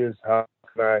do with this? How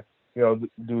can I,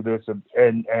 do this?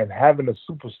 And having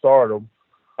a superstardom,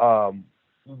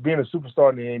 being a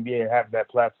superstar in the NBA and having that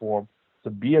platform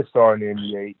to be a star in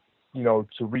the NBA,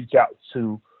 to reach out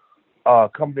to a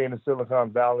company in the Silicon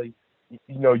Valley,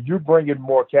 you're bringing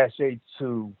more cachet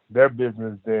to their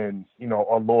business than, a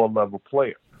lower level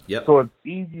player. Yep. So it's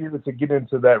easier to get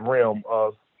into that realm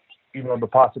of, the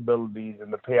possibilities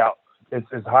and the payout.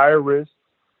 It's higher risk.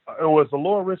 It's a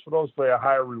lower risk for those players,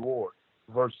 higher reward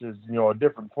versus, a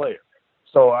different player.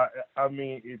 So, I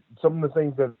mean, some of the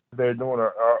things that they're doing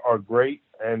are great,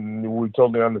 and we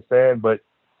totally understand. But,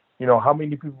 how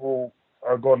many people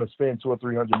are going to spend $200 or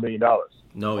 $300 million?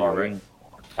 No, you're right.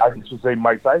 I should say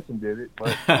Mike Tyson did it,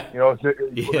 but it was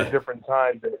a different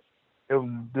time. It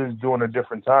was during a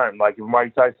different time. Like if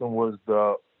Mike Tyson was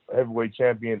the heavyweight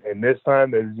champion in this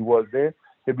time as he was then,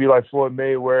 it'd be like Floyd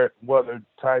Mayweather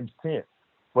times 10.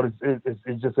 But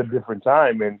it's just a different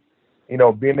time, and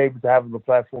being able to have the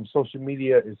platform, social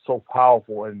media is so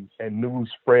powerful, and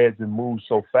news spreads and moves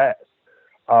so fast.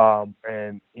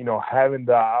 And having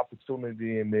the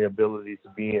opportunity and the ability to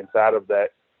be inside of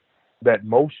that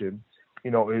motion,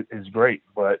 is great.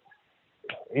 But,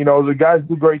 the guys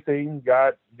do great things.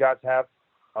 Guys have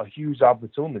a huge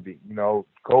opportunity.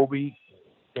 Kobe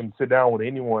can sit down with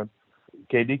anyone.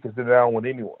 KD can sit down with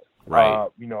anyone. Right.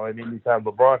 At any time,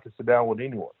 LeBron can sit down with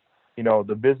anyone.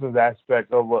 The business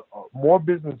aspect of more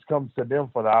business comes to them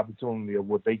for the opportunity of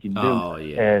what they can do. Oh,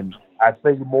 yeah. And I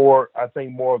think more of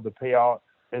the payout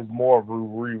is more of a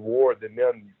reward than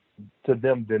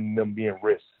them being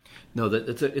risked. No,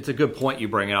 it's a good point you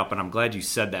bring up, and I'm glad you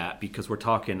said that, because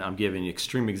I'm giving you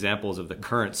extreme examples of the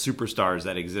current superstars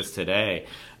that exist today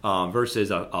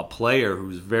versus a player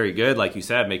who's very good, like you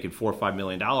said, making $4 or $5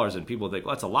 million, and people think,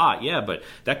 well, that's a lot. Yeah, but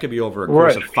that could be over a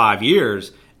course of 5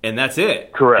 years, and that's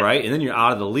it. Correct. Right? And then you're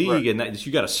out of the league, and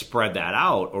you got to spread that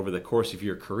out over the course of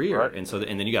your career. Right. And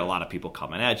then you got a lot of people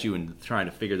coming at you and trying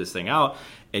to figure this thing out,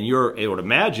 and you're able to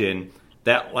imagine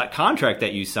that contract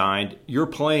that you signed, you're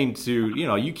playing to,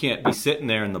 you can't be sitting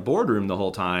there in the boardroom the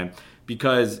whole time,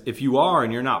 because if you are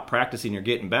and you're not practicing, you're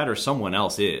getting better, someone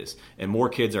else is. And more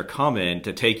kids are coming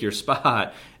to take your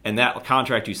spot, and that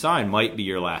contract you signed might be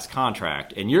your last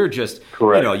contract. And you're just,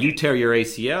 you tear your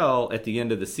ACL at the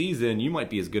end of the season, you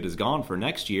might be as good as gone for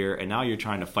next year, and now you're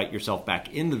trying to fight yourself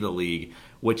back into the league,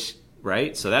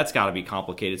 right? So that's got to be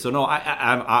complicated. So no,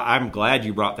 I'm glad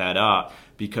you brought that up,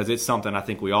 because it's something I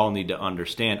think we all need to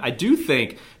understand. I do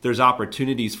think there's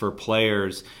opportunities for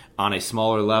players on a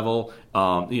smaller level.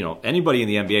 Anybody in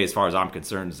the NBA, as far as I'm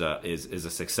concerned, is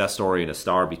a success story and a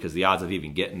star, because the odds of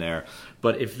even getting there.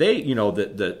 But if they,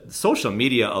 the social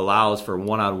media allows for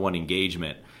one-on-one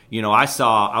engagement.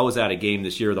 I was at a game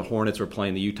this year. The Hornets were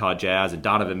playing the Utah Jazz and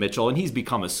Donovan Mitchell, and he's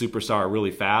become a superstar really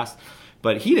fast.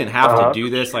 But he didn't have to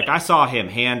do this. Like, I saw him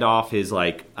hand off his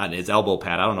elbow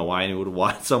pad. I don't know why anyone would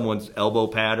want someone's elbow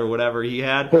pad or whatever he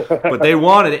had, but they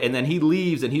wanted it. And then he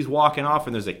leaves and he's walking off,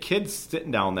 and there's a kid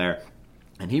sitting down there.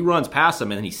 And he runs past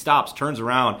him, and then he stops, turns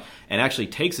around, and actually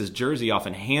takes his jersey off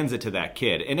and hands it to that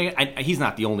kid. And he's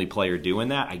not the only player doing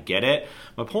that. I get it.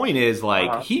 My point is,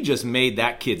 like, he just made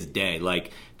that kid's day.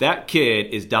 Like, that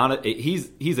kid is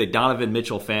he's a Donovan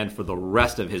Mitchell fan for the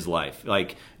rest of his life.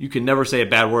 Like, you can never say a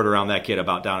bad word around that kid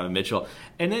about Donovan Mitchell.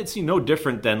 And it's no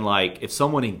different than, like, if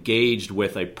someone engaged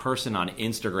with a person on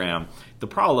Instagram. The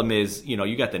problem is,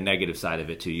 you got the negative side of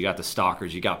it too. You got the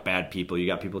stalkers, you got bad people, you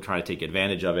got people trying to take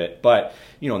advantage of it. But,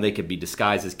 they could be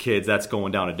disguised as kids. That's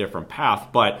going down a different path.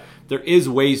 But there is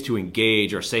ways to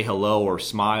engage or say hello or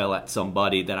smile at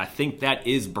somebody that I think that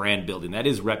is brand building. That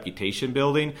is reputation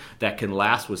building that can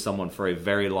last with someone for a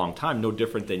very long time. No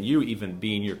different than you, even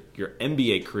being your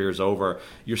NBA career's over,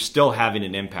 you're still having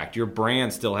an impact. Your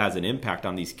brand still has an impact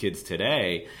on these kids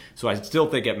today. So I still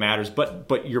think it matters.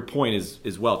 But your point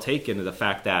is well taken, to the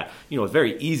fact that, it's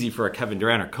very easy for a Kevin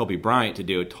Durant or Kobe Bryant to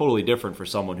do it. Totally different for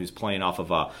someone who's playing off of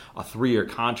a 3-year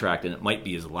contract, and it might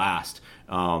be his last.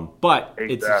 But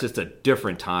exactly. It's just a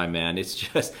different time, man. It's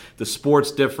just the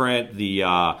sport's different.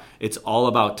 It's all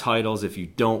about titles. If you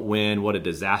don't win, what a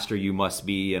disaster you must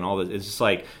be, and all this. It's just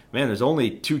like, man, there's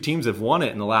only 2 teams have won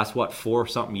it in the last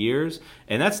 4-something years,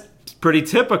 and that's pretty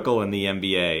typical in the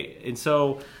NBA. And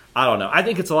so I don't know. I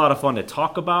think it's a lot of fun to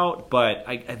talk about, but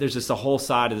there's just a whole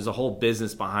side. There's a whole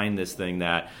business behind this thing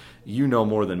that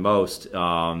more than most.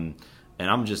 And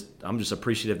I'm just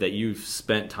appreciative that you've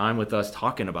spent time with us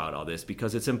talking about all this,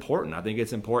 because it's important. I think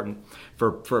it's important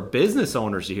for business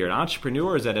owners to hear it,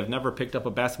 entrepreneurs that have never picked up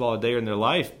a basketball a day in their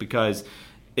life, because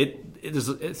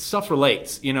it stuff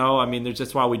relates. There's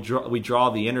just why we draw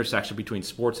the intersection between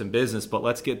sports and business. But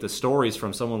let's get the stories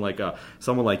from someone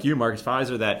like you, Marcus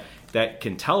Fizer, that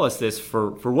can tell us this for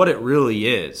what it really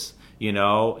is.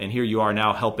 And here you are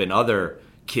now helping other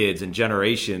kids and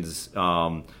generations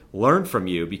learn from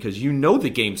you, because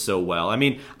the game so well.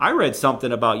 I read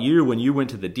something about you when you went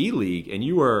to the D League, and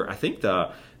you were, I think,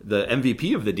 the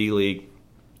MVP of the D League,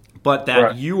 but that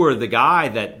right. You were the guy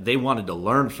that they wanted to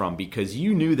learn from, because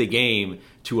you knew the game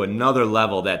to another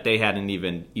level that they hadn't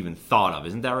even thought of.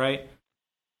 Isn't that right?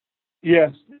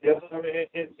 Yes.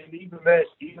 And even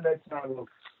that time of,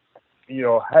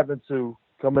 having to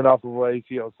coming off of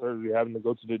ACL surgery, having to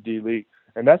go to the D League.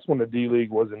 And that's when the D League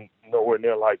wasn't nowhere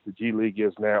near like the G League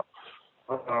is now.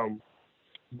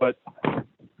 But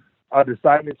I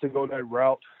decided to go that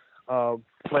route,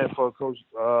 playing for a coach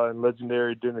and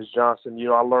legendary Dennis Johnson.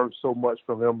 I learned so much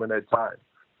from him in that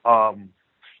time.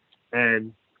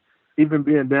 And even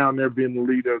being down there, being the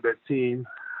leader of that team,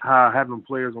 having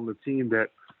players on the team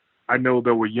that I know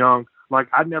that were young. Like,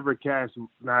 I never cashed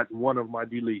not one of my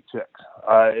D League checks.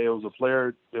 It was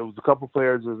a couple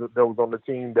players that was on the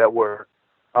team that were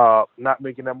not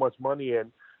making that much money,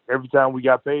 and every time we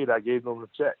got paid, I gave them a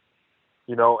check,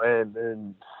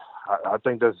 and I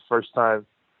think that's the first time.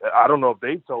 I don't know if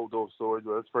they told those stories,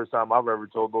 but it's the first time I've ever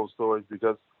told those stories,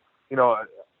 because,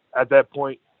 at that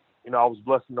point, I was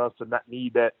blessed enough to not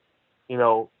need that,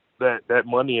 that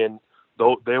money, and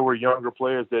there were younger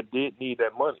players that did need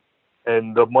that money,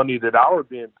 and the money that I was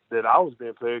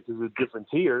being paid, because of different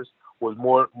tiers, was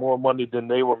more money than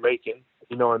they were making,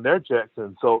 in their checks,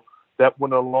 and so that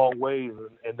went a long way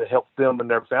and to help them and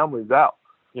their families out.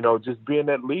 Just being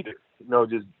that leader,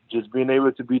 just being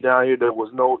able to be down here. There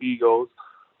was no egos.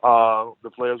 The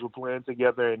players were playing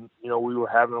together, and, we were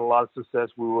having a lot of success.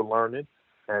 We were learning,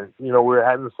 and, we were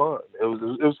having fun. It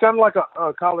was kind of like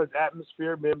a college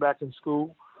atmosphere, being back in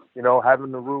school,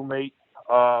 having a roommate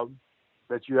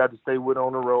that you had to stay with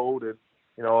on the road. And,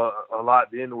 a lot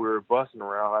then we were bussing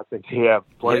around. I think they have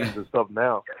planes and stuff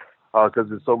now, because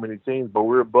there's so many teams, but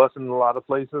we were bussing in a lot of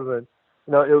places, and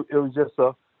it was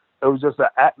just an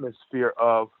atmosphere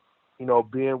of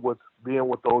being with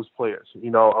those players.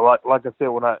 Like I said,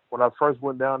 when I first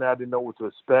went down there, I didn't know what to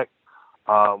expect.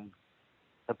 I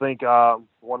think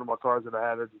one of my cars that I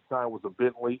had at the time was a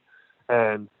Bentley,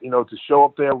 and to show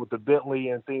up there with the Bentley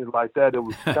and things like that, it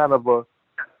was kind of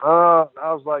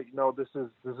I was like, this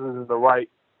isn't the right.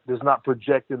 This is not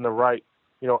projecting the right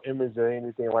image or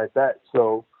anything like that.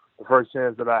 So the first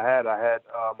chance that I had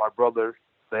my brother.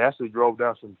 They actually drove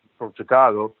down from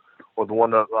Chicago, or the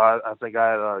one that I think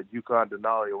I had a Yukon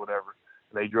Denali or whatever.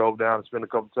 And they drove down and spent a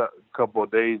couple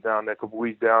of days down there, a couple of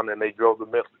weeks down, and they drove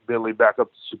the Bentley back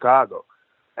up to Chicago.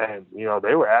 And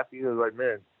they were happy. It was like,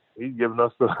 man, he's giving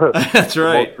us the. That's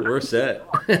right. We're set.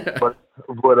 but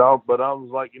I was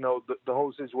like, the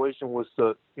whole situation was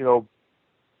to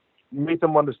make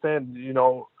them understand,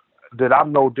 that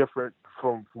I'm no different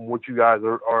from what you guys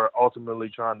are ultimately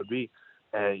trying to be.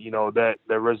 And, that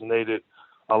resonated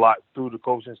a lot through the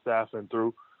coaching staff and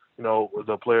through,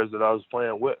 the players that I was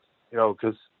playing with,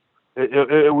 because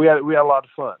we had a lot of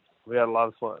fun. We had a lot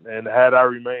of fun, and had I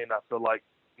remained, I feel like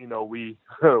we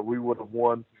we would have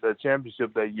won the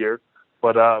championship that year.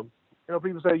 But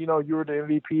people say you were the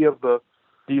MVP of the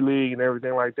D League and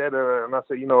everything like that, and I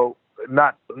said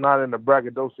not in a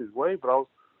braggadocious way, but I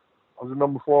was the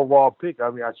number 4 overall pick. I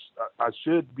mean, I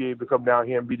should be able to come down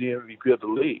here and be the MVP of the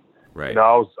league. Right. It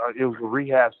was a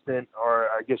rehab stint, or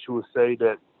I guess you would say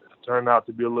that turned out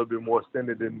to be a little bit more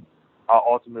extended than I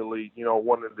ultimately,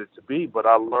 wanted it to be. But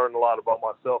I learned a lot about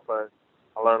myself, and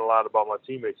I learned a lot about my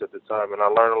teammates at the time, and I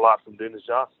learned a lot from Dennis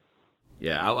Johnson.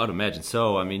 Yeah, I would imagine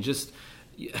so. I mean, just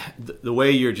the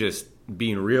way you're just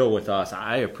being real with us,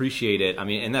 I appreciate it. I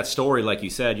mean, and that story, like you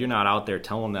said, you're not out there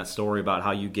telling that story about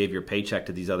how you gave your paycheck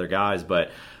to these other guys,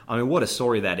 but I mean, what a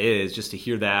story that is, just to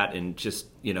hear that, and just,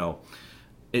 you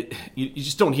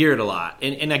just don't hear it a lot.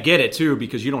 And I get it too,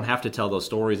 because you don't have to tell those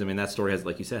stories. I mean, that story has,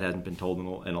 like you said, hasn't been told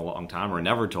in a long time, or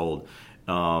never told.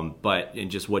 But in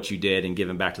just what you did and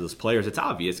giving back to those players, it's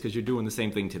obvious because you're doing the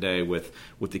same thing today with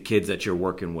the kids that you're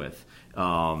working with.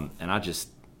 And I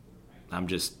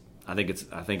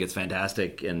think it's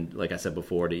fantastic, and like I said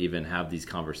before, to even have these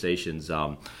conversations.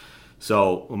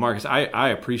 So, Marcus, I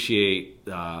appreciate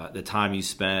the time you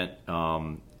spent.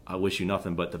 I wish you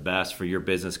nothing but the best for your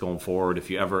business going forward. If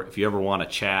you ever want to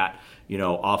chat,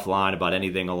 offline about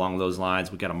anything along those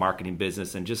lines, we got a marketing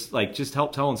business, and just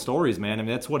help telling stories, man. I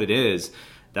mean, that's what it is.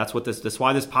 That's why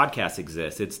this podcast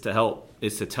exists. It's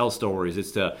to tell stories.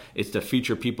 It's to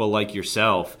feature people like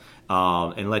yourself,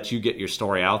 and let you get your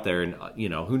story out there. And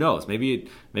who knows? Maybe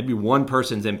one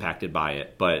person's impacted by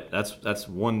it, but that's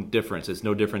one difference. It's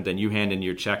no different than you handing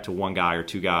your check to one guy or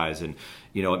two guys, and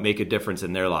it make a difference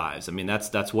in their lives. I mean,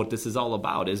 that's what this is all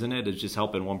about, isn't it? It's just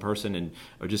helping one person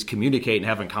or just communicating,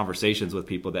 having conversations with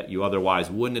people that you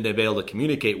otherwise wouldn't have been able to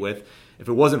communicate with if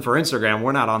it wasn't for Instagram.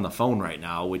 We're not on the phone right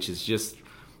now, which is just.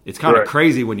 It's kind of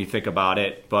crazy when you think about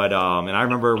it, but and I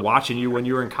remember watching you when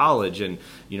you were in college and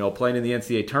playing in the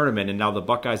NCAA tournament, and now the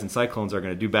Buckeyes and Cyclones are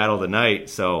going to do battle tonight,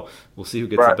 so we'll see who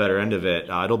gets the better end of it.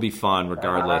 It'll be fun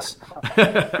regardless.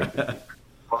 I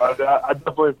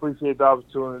definitely appreciate the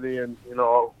opportunity, and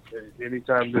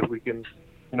anytime that we can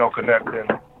connect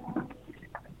and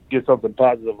get something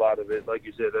positive out of it, like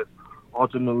you said, that's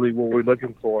ultimately what we're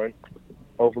looking for, and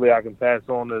hopefully I can pass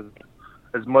on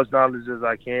as much knowledge as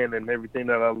I can and everything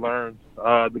that I learned,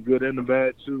 the good and the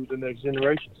bad, to the next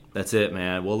generation. That's it,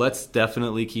 man. Well, let's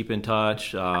definitely keep in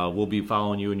touch. We'll be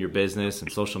following you in your business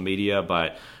and social media,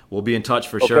 but we'll be in touch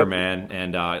for sure, man.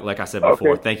 And like I said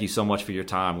before, thank you so much for your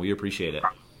time. We appreciate it.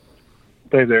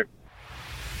 Thanks, Eric.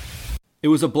 It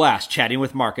was a blast chatting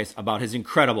with Marcus about his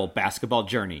incredible basketball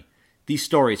journey. These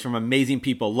stories from amazing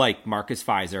people like Marcus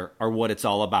Fizer are what it's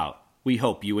all about. We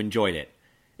hope you enjoyed it.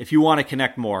 If you want to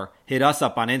connect more, hit us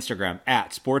up on Instagram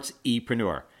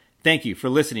 @SportsEpreneur. Thank you for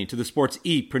listening to the Sports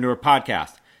Epreneur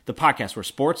podcast, the podcast where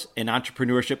sports and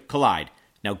entrepreneurship collide.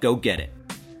 Now go get it.